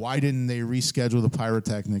 why didn't they reschedule the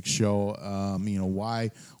pyrotechnics show?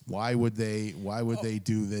 Why would they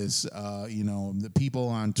do this? The people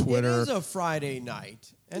on Twitter. It is a Friday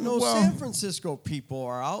night. And those San Francisco people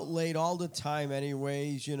are out late all the time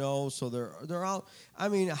anyways, so they're out. I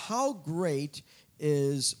mean, how great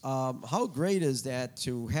is that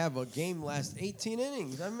to have a game last 18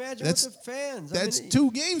 innings? Imagine with the fans. That's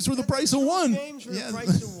 2 games for the price of 1. 2 games for the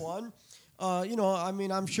price of 1.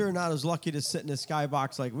 I'm sure not as lucky to sit in the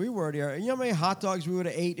skybox like we were there. You know how many hot dogs we would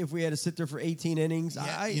have ate if we had to sit there for 18 innings?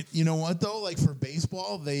 Yeah, you know what, though? Like, for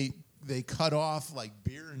baseball, they cut off, like,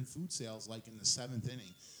 beer and food sales, like, in the 7th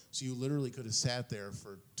inning. So you literally could have sat there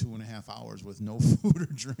for 2.5 hours with no food or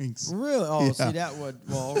drinks. Really? Oh, yeah. See, that would...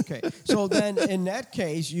 Well, okay. So then, in that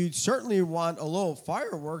case, you'd certainly want a little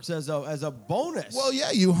fireworks as a bonus. Well,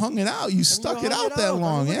 yeah, you hung it out. You stuck it out that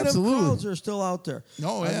long. Absolutely. The crowds are still out there.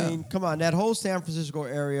 Oh, yeah. I mean, come on. That whole San Francisco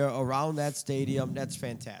area around that stadium, that's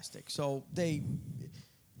fantastic. So they...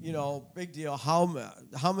 big deal.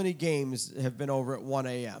 How many games have been over at 1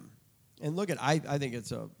 a.m.? And look I think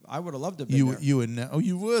I would have loved to have been there. You would have.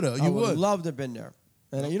 You would have. I would have loved to have been there.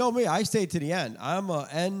 And you know me, I stayed to the end. I'm an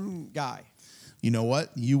end guy. You know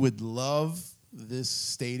what? You would love this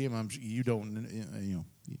stadium. I'm sure you don't,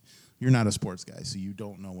 you're not a sports guy, so you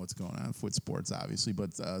don't know what's going on with sports, obviously.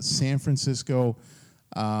 But San Francisco,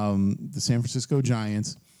 the San Francisco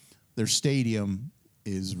Giants, their stadium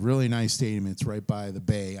is really nice stadium. It's right by the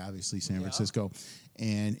bay, obviously, San Francisco.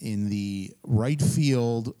 And in the right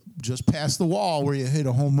field, just past the wall where you hit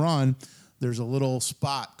a home run, there's a little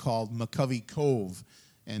spot called McCovey Cove,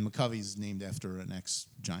 and McCovey's named after an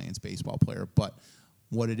ex-Giants baseball player. But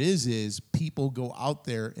what it is people go out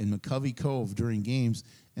there in McCovey Cove during games,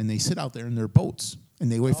 and they sit out there in their boats,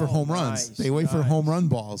 and they wait for home runs. They wait for home run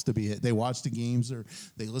balls to be hit. They watch the games, or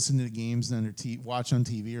they listen to the games on their watch on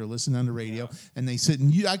TV or listen on the radio, and they sit.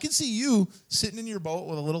 And I can see you sitting in your boat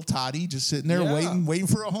with a little toddy, just sitting there waiting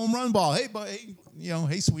for a home run ball. Hey,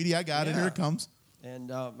 hey, sweetie, I got it. Here it comes. And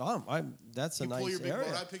that's a nice pull your big area.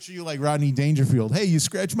 Boat. I picture you like Rodney Dangerfield. Hey, you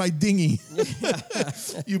scratch my dinghy.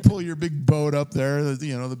 You pull your big boat up there.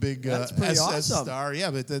 The big SS awesome. Star. Yeah,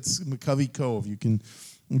 but that's McCovey Cove. You can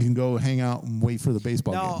go hang out and wait for the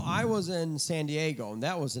baseball game. Now, I was in San Diego, and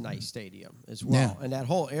that was a nice stadium as well. Yeah. And that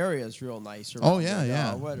whole area is real nice.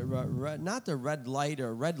 Not the red light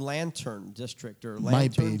or red lantern district or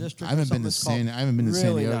lantern district. I haven't been to San Diego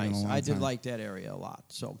really in a nice. long time. I did like that area a lot.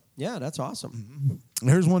 So, yeah, that's awesome.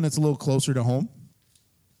 Here's one that's a little closer to home.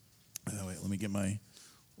 Wait, let me get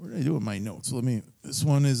where did I do with my notes? This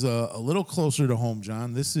one is a little closer to home,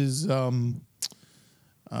 John. This is...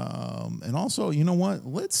 and also, you know what?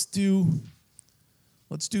 Let's do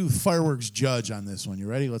fireworks judge on this one. You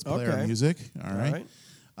ready? Let's play our music. All right.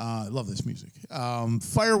 I love this music.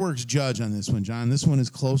 Fireworks judge on this one, John. This one is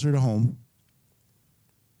closer to home.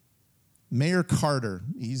 Mayor Carter.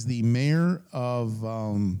 He's the mayor of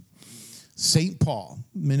St. Paul,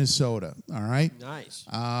 Minnesota. All right. Nice.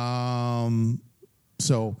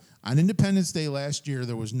 So on Independence Day last year,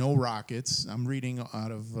 there was no rockets. I'm reading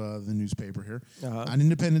out of the newspaper here. On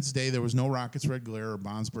Independence Day, there was no rockets, red glare, or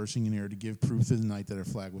bombs bursting in the air to give proof through the night that our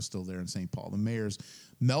flag was still there in St. Paul. The mayor's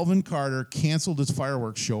Melvin Carter canceled his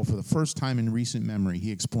fireworks show for the first time in recent memory.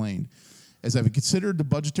 He explained, "As I've considered the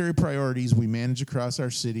budgetary priorities we manage across our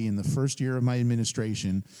city in the first year of my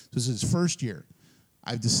administration," this is his first year,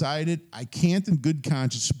 "I've decided I can't in good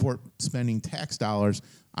conscience support spending tax dollars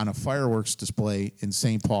on a fireworks display in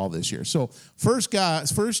St. Paul this year." So first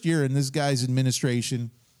year in this guy's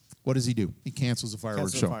administration, what does he do? He cancels the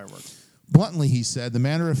fireworks show. Bluntly, he said, "The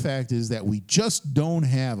matter of fact is that we just don't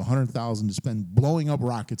have $100,000 to spend blowing up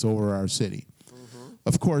rockets over our city."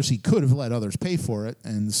 Of course, he could have let others pay for it,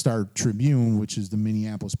 and the Star Tribune, which is the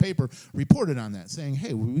Minneapolis paper, reported on that, saying,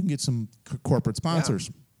 "Hey, we can get some corporate sponsors."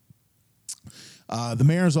 The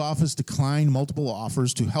mayor's office declined multiple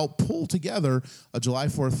offers to help pull together a July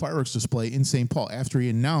 4th fireworks display in St. Paul after he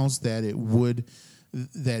announced that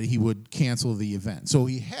he would cancel the event. So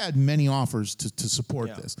he had many offers to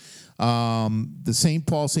support this. The St.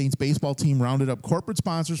 Paul Saints baseball team rounded up corporate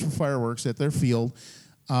sponsors for fireworks at their field,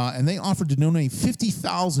 and they offered to donate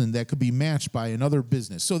 $50,000 that could be matched by another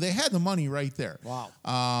business. So they had the money right there. Wow.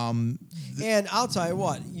 And I'll tell you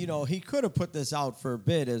what, he could have put this out for a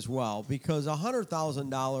bid as well, because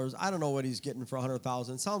 $100,000, I don't know what he's getting for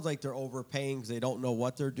 $100,000. Sounds like they're overpaying because they don't know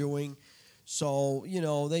what they're doing. So,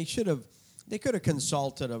 they could have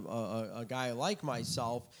consulted a guy like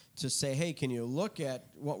myself to say, hey, can you look at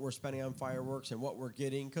what we're spending on fireworks and what we're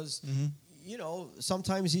getting? Because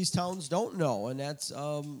sometimes these towns don't know, and that's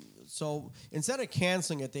so instead of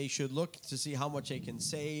canceling it, they should look to see how much they can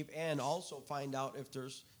save, and also find out if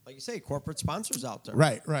there's, like you say, corporate sponsors out there.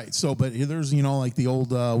 Right. So, but there's like the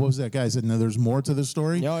old what was that guy said? No, there's more to the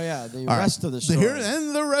story. Oh yeah, the rest of the story.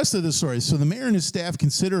 The rest of the story. So the mayor and his staff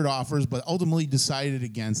considered offers, but ultimately decided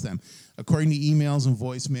against them. According to emails and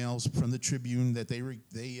voicemails from the Tribune that they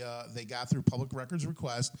got through public records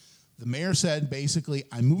request, the mayor said, basically,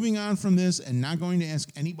 "I'm moving on from this and not going to ask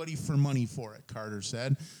anybody for money for it," Carter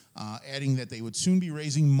said, adding that they would soon be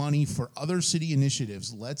raising money for other city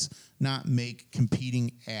initiatives. Let's not make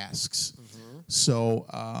competing asks. So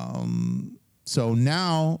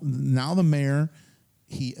now the mayor,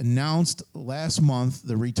 he announced last month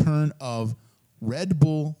the return of Red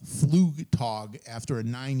Bull Flugtag after a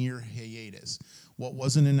 9-year hiatus. What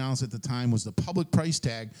wasn't announced at the time was the public price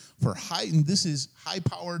tag for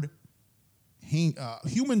high-powered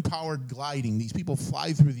human-powered gliding. These people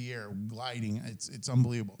fly through the air gliding. It's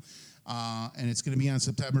unbelievable. And it's going to be on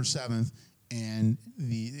September 7th, and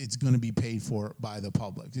it's going to be paid for by the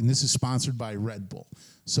public. And this is sponsored by Red Bull.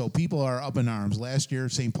 So people are up in arms. Last year,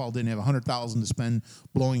 St. Paul didn't have $100,000 to spend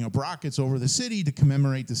blowing up rockets over the city to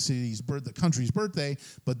commemorate the country's birthday.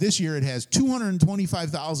 But this year, it has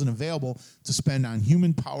 $225,000 available to spend on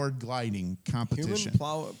human-powered gliding competition.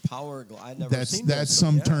 Human-powered gliding. I've never seen that. That's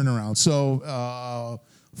some turnaround. So,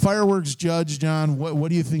 fireworks judge, John, what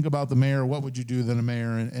do you think about the mayor? What would you do than a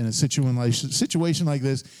mayor in a situation like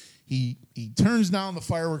this? He turns down the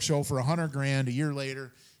fireworks show for $100,000. A year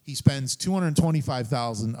later, he spends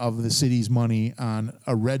 $225,000 of the city's money on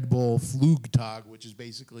a Red Bull Flugtag, which is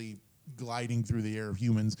basically gliding through the air,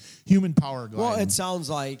 human power gliding. Well, it sounds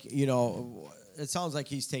like,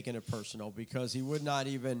 he's taking it personal because he would not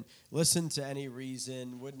even listen to any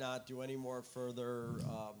reason, would not do any more further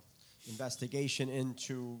investigation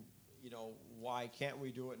into, why can't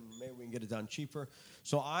we do it and maybe we can get it done cheaper.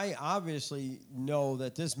 So I obviously know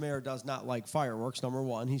that this mayor does not like fireworks, number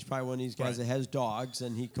one. He's probably one of these guys that has dogs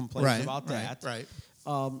and he complains about that. Right.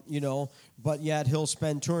 But yet he'll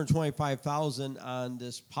spend $225,000 on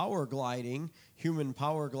this human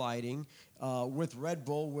power gliding, with Red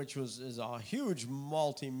Bull, which is a huge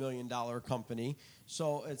multi-million-dollar company.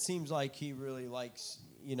 So it seems like he really likes,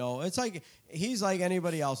 it's like he's like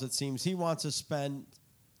anybody else. It seems he wants to spend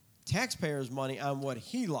taxpayers' money on what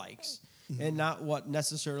he likes and not what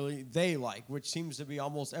necessarily they like, which seems to be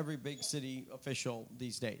almost every big city official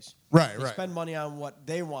these days. They spend money on what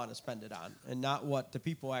they want to spend it on and not what the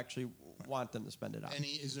people actually want them to spend it on.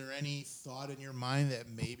 Is there any thought in your mind that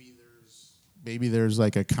maybe there's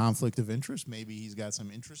like a conflict of interest? Maybe he's got some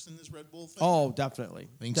interest in this Red Bull thing? Oh, definitely.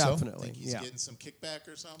 Definitely. Think he's getting some kickback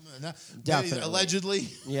or something? Definitely. Allegedly?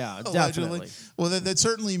 Yeah, Allegedly. definitely. Well, that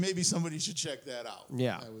certainly maybe somebody should check that out.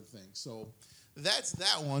 Yeah. I would think. So that's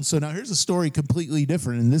that one. So now here's a story completely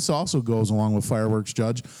different, and this also goes along with fireworks,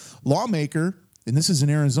 Judge. Lawmaker, and this is in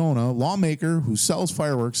Arizona, lawmaker who sells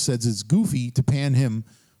fireworks says it's goofy to pan him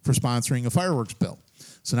for sponsoring a fireworks bill.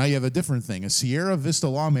 So now you have a different thing. A Sierra Vista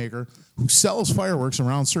lawmaker who sells fireworks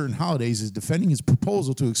around certain holidays is defending his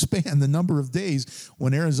proposal to expand the number of days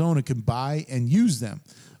when Arizona can buy and use them.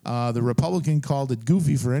 The Republican called it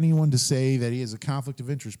goofy for anyone to say that he has a conflict of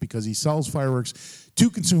interest because he sells fireworks to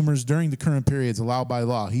consumers during the current periods allowed by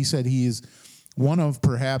law. He said he is one of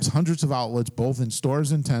perhaps hundreds of outlets, both in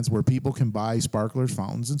stores and tents, where people can buy sparklers,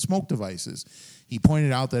 fountains, and smoke devices. He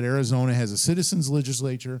pointed out that Arizona has a citizens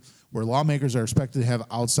legislature where lawmakers are expected to have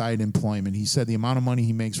outside employment. He said the amount of money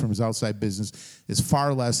he makes from his outside business is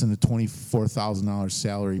far less than the $24,000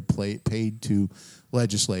 salary paid to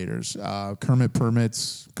legislators. Current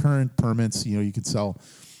permits, you could sell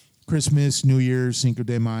Christmas, New Year's, Cinco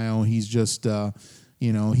de Mayo. He's just,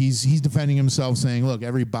 he's defending himself saying, look,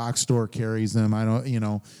 every box store carries them. I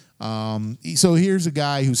don't, so here's a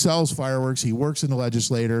guy who sells fireworks. He works in the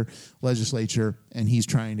legislature, and he's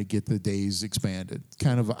trying to get the days expanded.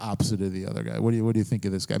 Kind of opposite of the other guy. What do you think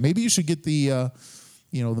of this guy? Maybe you should get the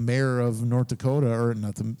mayor of North Dakota, or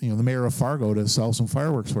not the mayor of Fargo, to sell some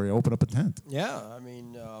fireworks for you. Open up a tent. Yeah, I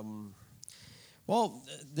mean,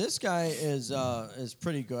 this guy is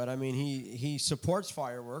pretty good. I mean, he supports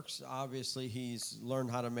fireworks. Obviously, he's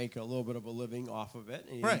learned how to make a little bit of a living off of it.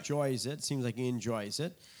 And he enjoys it. Seems like he enjoys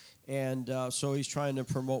it. And so he's trying to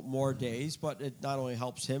promote more days, but it not only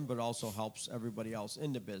helps him, but also helps everybody else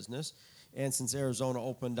in the business. And since Arizona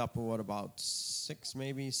opened up, about 6,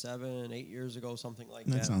 maybe 7, 8 years ago, something like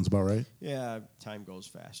that. That sounds about right. Yeah, time goes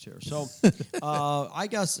fast here. So I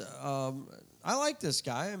guess I like this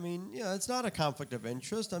guy. I mean, it's not a conflict of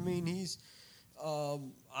interest. I mean, he's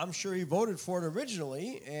I'm sure he voted for it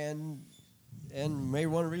originally, and maybe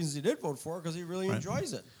one of the reasons he did vote for it because he really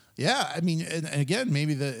enjoys it. Yeah, I mean, and again,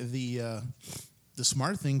 maybe the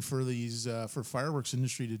smart thing for these for fireworks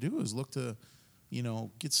industry to do is look to,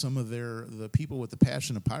 get some of the people with the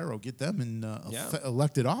passion of pyro, get them in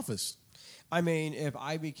elected office. I mean, if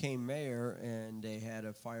I became mayor and they had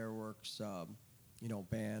a fireworks,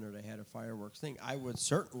 ban, or they had a fireworks thing, I would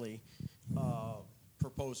certainly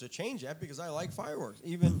propose to change that because I like fireworks.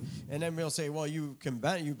 And then they'll say, well, you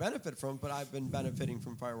benefit from it, but I've been benefiting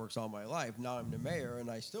from fireworks all my life. Now I'm the mayor, and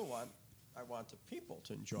I want the people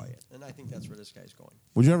to enjoy it, and I think that's where this guy's going.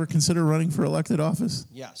 Would you ever consider running for elected office?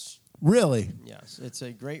 Yes. Really? Yes. It's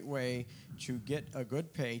a great way to get a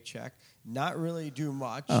good paycheck, not really do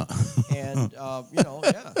much, and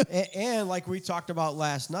and like we talked about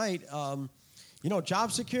last night,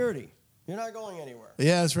 job security. You're not going anywhere.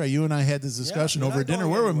 Yeah, that's right. You and I had this discussion over dinner.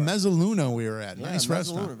 Where were Mezzaluna we were at? Yeah, nice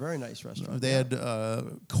restaurant. Very nice restaurant. They had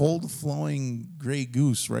cold flowing Grey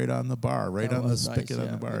Goose right on the bar, right on the spigot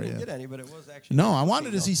on the bar. We didn't get any, but it was actually No, I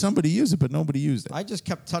wanted to see somebody use it, but nobody used it. I just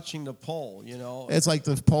kept touching the pole, It's like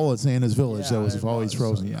the pole at Santa's Village that was always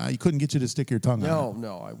frozen. So, You couldn't get you to stick your tongue on it.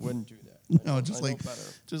 No, I wouldn't do that. Just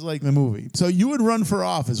like the movie. So you would run for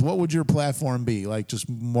office. What would your platform be? Like just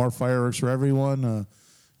more fireworks for everyone?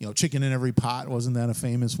 Chicken in every pot, wasn't that a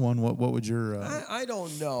famous one? What would your... I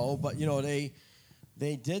don't know, but,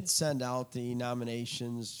 they did send out the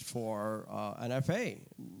nominations for NFA.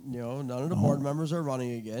 None of the board members are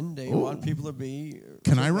running again. They want people to be...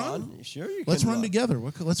 Can I run? Sure, you can. Let's run together.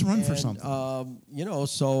 Let's run for something.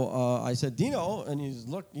 So I said, Dino, and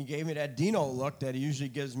he gave me that Dino look that he usually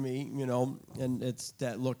gives me, and it's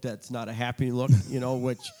that look that's not a happy look,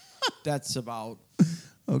 which... that's about.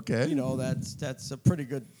 Okay. You know, that's a pretty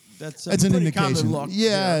good. That's a an pretty indication. common look.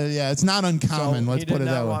 Yeah. It's not uncommon. So Let's put it that way. He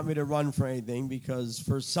did not want me to run for anything because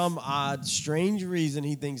for some odd, strange reason,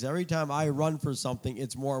 he thinks every time I run for something,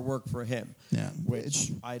 it's more work for him. Yeah.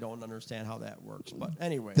 Which I don't understand how that works. But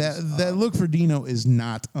anyway. That look for Dino is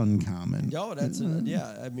not uncommon. No,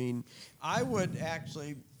 I mean, I would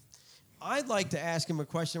actually... I'd like to ask him a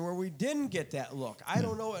question where we didn't get that look. I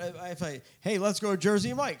don't know if hey, let's go to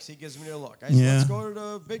Jersey Mike's. He gives me a look. I say, let's go to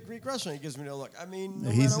the Big Greek restaurant. He gives me a look. I mean,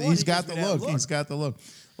 he's got the look. He's got the look.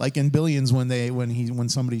 Like in Billions, when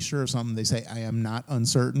somebody's sure of something, they say, "I am not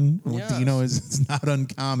uncertain." Yes. Dino it's not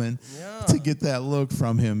uncommon to get that look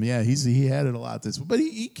from him. Yeah, he had it a lot but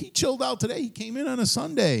he chilled out today. He came in on a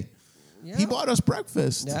Sunday. Yeah. He bought us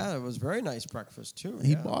breakfast. Yeah, it was very nice breakfast, too.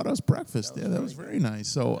 He bought us breakfast. That was very nice.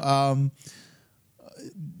 So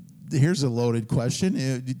here's a loaded question.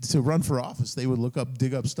 To run for office, they would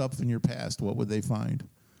dig up stuff in your past. What would they find?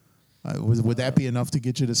 Would that be enough to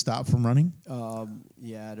get you to stop from running?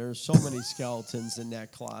 Yeah, there's so many skeletons in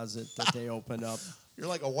that closet that they open up. You're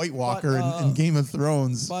like a White Walker in Game of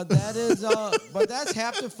Thrones. But that's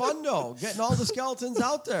half the fun, though, getting all the skeletons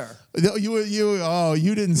out there.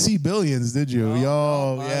 You didn't see Billions, did you?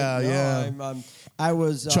 I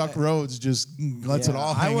was Chuck Rhodes just lets it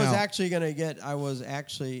all hang out. I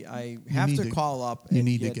have to call up and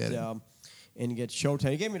get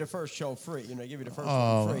Showtime. He gave me the first show free. He gave me the first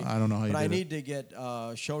one free. I don't know how you did it. But I need to get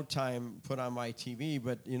Showtime put on my TV.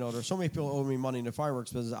 But, there's so many people who owe me money in the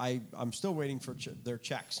fireworks business. I'm still waiting for their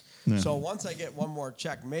checks. Yeah. So once I get one more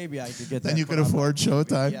check, maybe I could get that. Then you could afford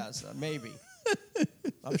Showtime? Yes, maybe.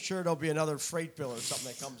 I'm sure there'll be another freight bill or something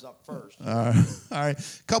that comes up first. All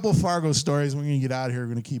right. Couple Fargo stories. We're going to get out of here.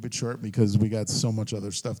 We're going to keep it short because we got so much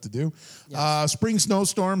other stuff to do. Yes. Spring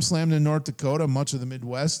snowstorm slammed in North Dakota, much of the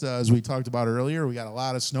Midwest. As we talked about earlier, we got a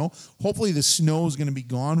lot of snow. Hopefully the snow is going to be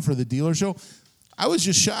gone for the dealer show. I was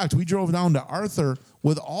just shocked. We drove down to Arthur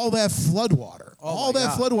with all that floodwater.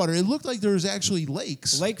 Floodwater. It looked like there was actually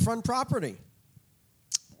lakes. Lakefront property.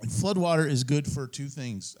 And floodwater is good for two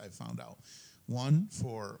things, I found out. One,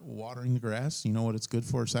 for watering the grass. You know what it's good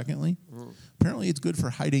for, secondly? Apparently it's good for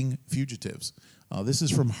hiding fugitives. This is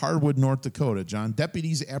from Harwood, North Dakota. John,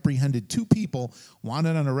 deputies apprehended 2 people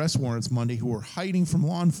wanted on arrest warrants Monday who were hiding from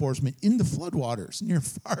law enforcement in the floodwaters near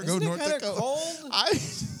Fargo, North Dakota. Cold?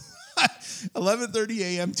 11:30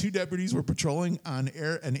 a.m., 2 deputies were patrolling on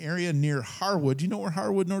an area near Harwood. Do you know where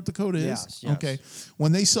Harwood, North Dakota is? Yes. Okay.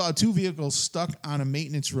 When they saw 2 vehicles stuck on a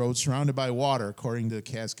maintenance road surrounded by water, according to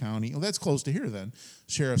Cass County. Well, that's close to here then,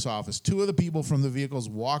 Sheriff's Office. 2 of the people from the vehicles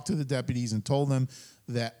walked to the deputies and told them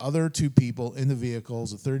that other 2 people in the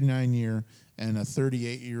vehicles, a 39-year and a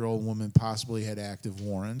 38-year-old woman, possibly had active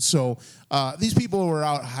warrants. So these people were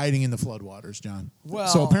out hiding in the floodwaters, John. Well,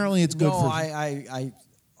 so apparently it's good for...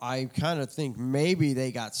 I kind of think maybe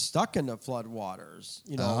they got stuck in the floodwaters,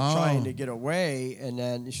 trying to get away, and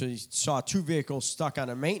then she saw 2 vehicles stuck on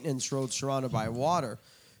a maintenance road surrounded by water.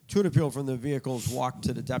 2 of the people from the vehicles walked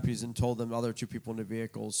to the deputies and told them the other 2 people in the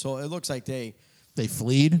vehicles. So it looks like they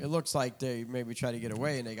fled. It looks like they maybe tried to get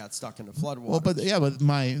away and they got stuck in the floodwater. Well, but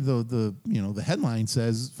the headline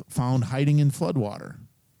says found hiding in floodwater.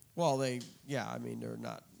 Well, they're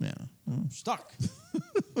not stuck.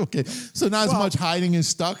 Okay, so not as much hiding as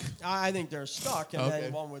stuck? I think they're stuck, and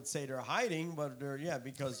then one would say they're hiding, but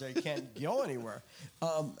because they can't go anywhere.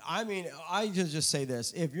 I just say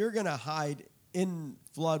this. If you're going to hide in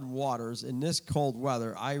flood waters in this cold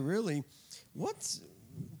weather,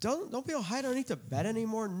 don't people hide underneath the bed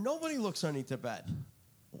anymore? Nobody looks underneath the bed.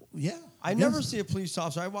 Yeah. I never see a police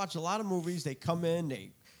officer. I watch a lot of movies. They come in,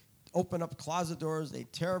 they open up closet doors, they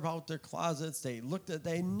tear out their closets, they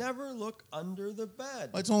never look under the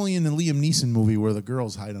bed. Well, it's only in the Liam Neeson movie where the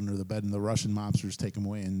girls hide under the bed and the Russian mobsters take them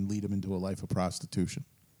away and lead them into a life of prostitution.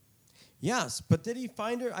 Yes, but did he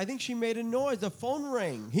find her? I think she made a noise. The phone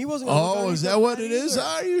rang. He wasn't going to is that what it is?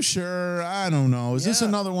 Are you sure? I don't know. Is this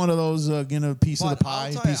another one of those, piece of the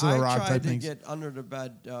pie, piece of the rock type things? I tried to get under the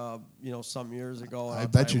bed, some years ago. I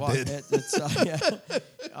bet you did. When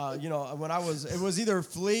it was either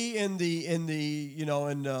flee in the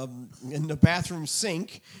bathroom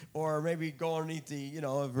sink, or maybe go underneath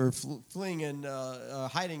if we're fleeing and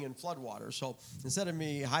hiding in floodwater. So instead of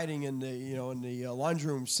me hiding in the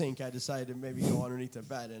laundry room sink, I decided to maybe go underneath the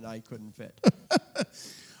bed, and I couldn't fit.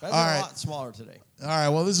 That's a lot smaller today. All right,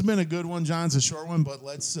 well, this has been a good one, John. It's a short one, but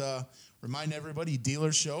let's remind everybody,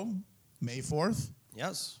 Dealer Show, May 4th.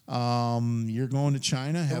 Yes. You're going to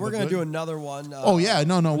China. And we're going to do another one.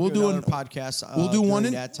 We'll do another podcast. We'll do one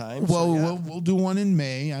in that time. Well, we'll do one in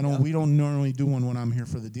May. We don't normally do one when I'm here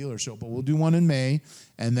for the dealer show, but we'll do one in May.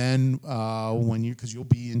 And then because you'll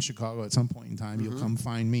be in Chicago at some point in time, you'll come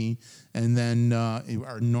find me. And then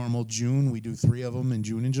our normal June, we do 3 of them in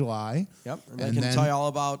June and July. Yep. And I can tell you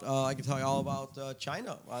all about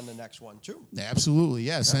China on the next one too. Absolutely,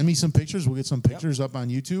 yeah. Send me some pictures. We'll get some pictures up on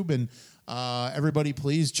YouTube. And everybody,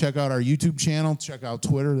 please check out our YouTube channel. Check out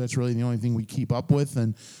Twitter. That's really the only thing we keep up with.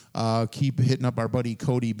 And keep hitting up our buddy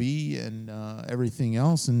Cody B and everything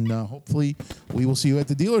else. And hopefully we will see you at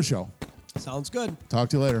the dealer show. Sounds good. Talk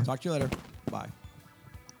to you later. Talk to you later.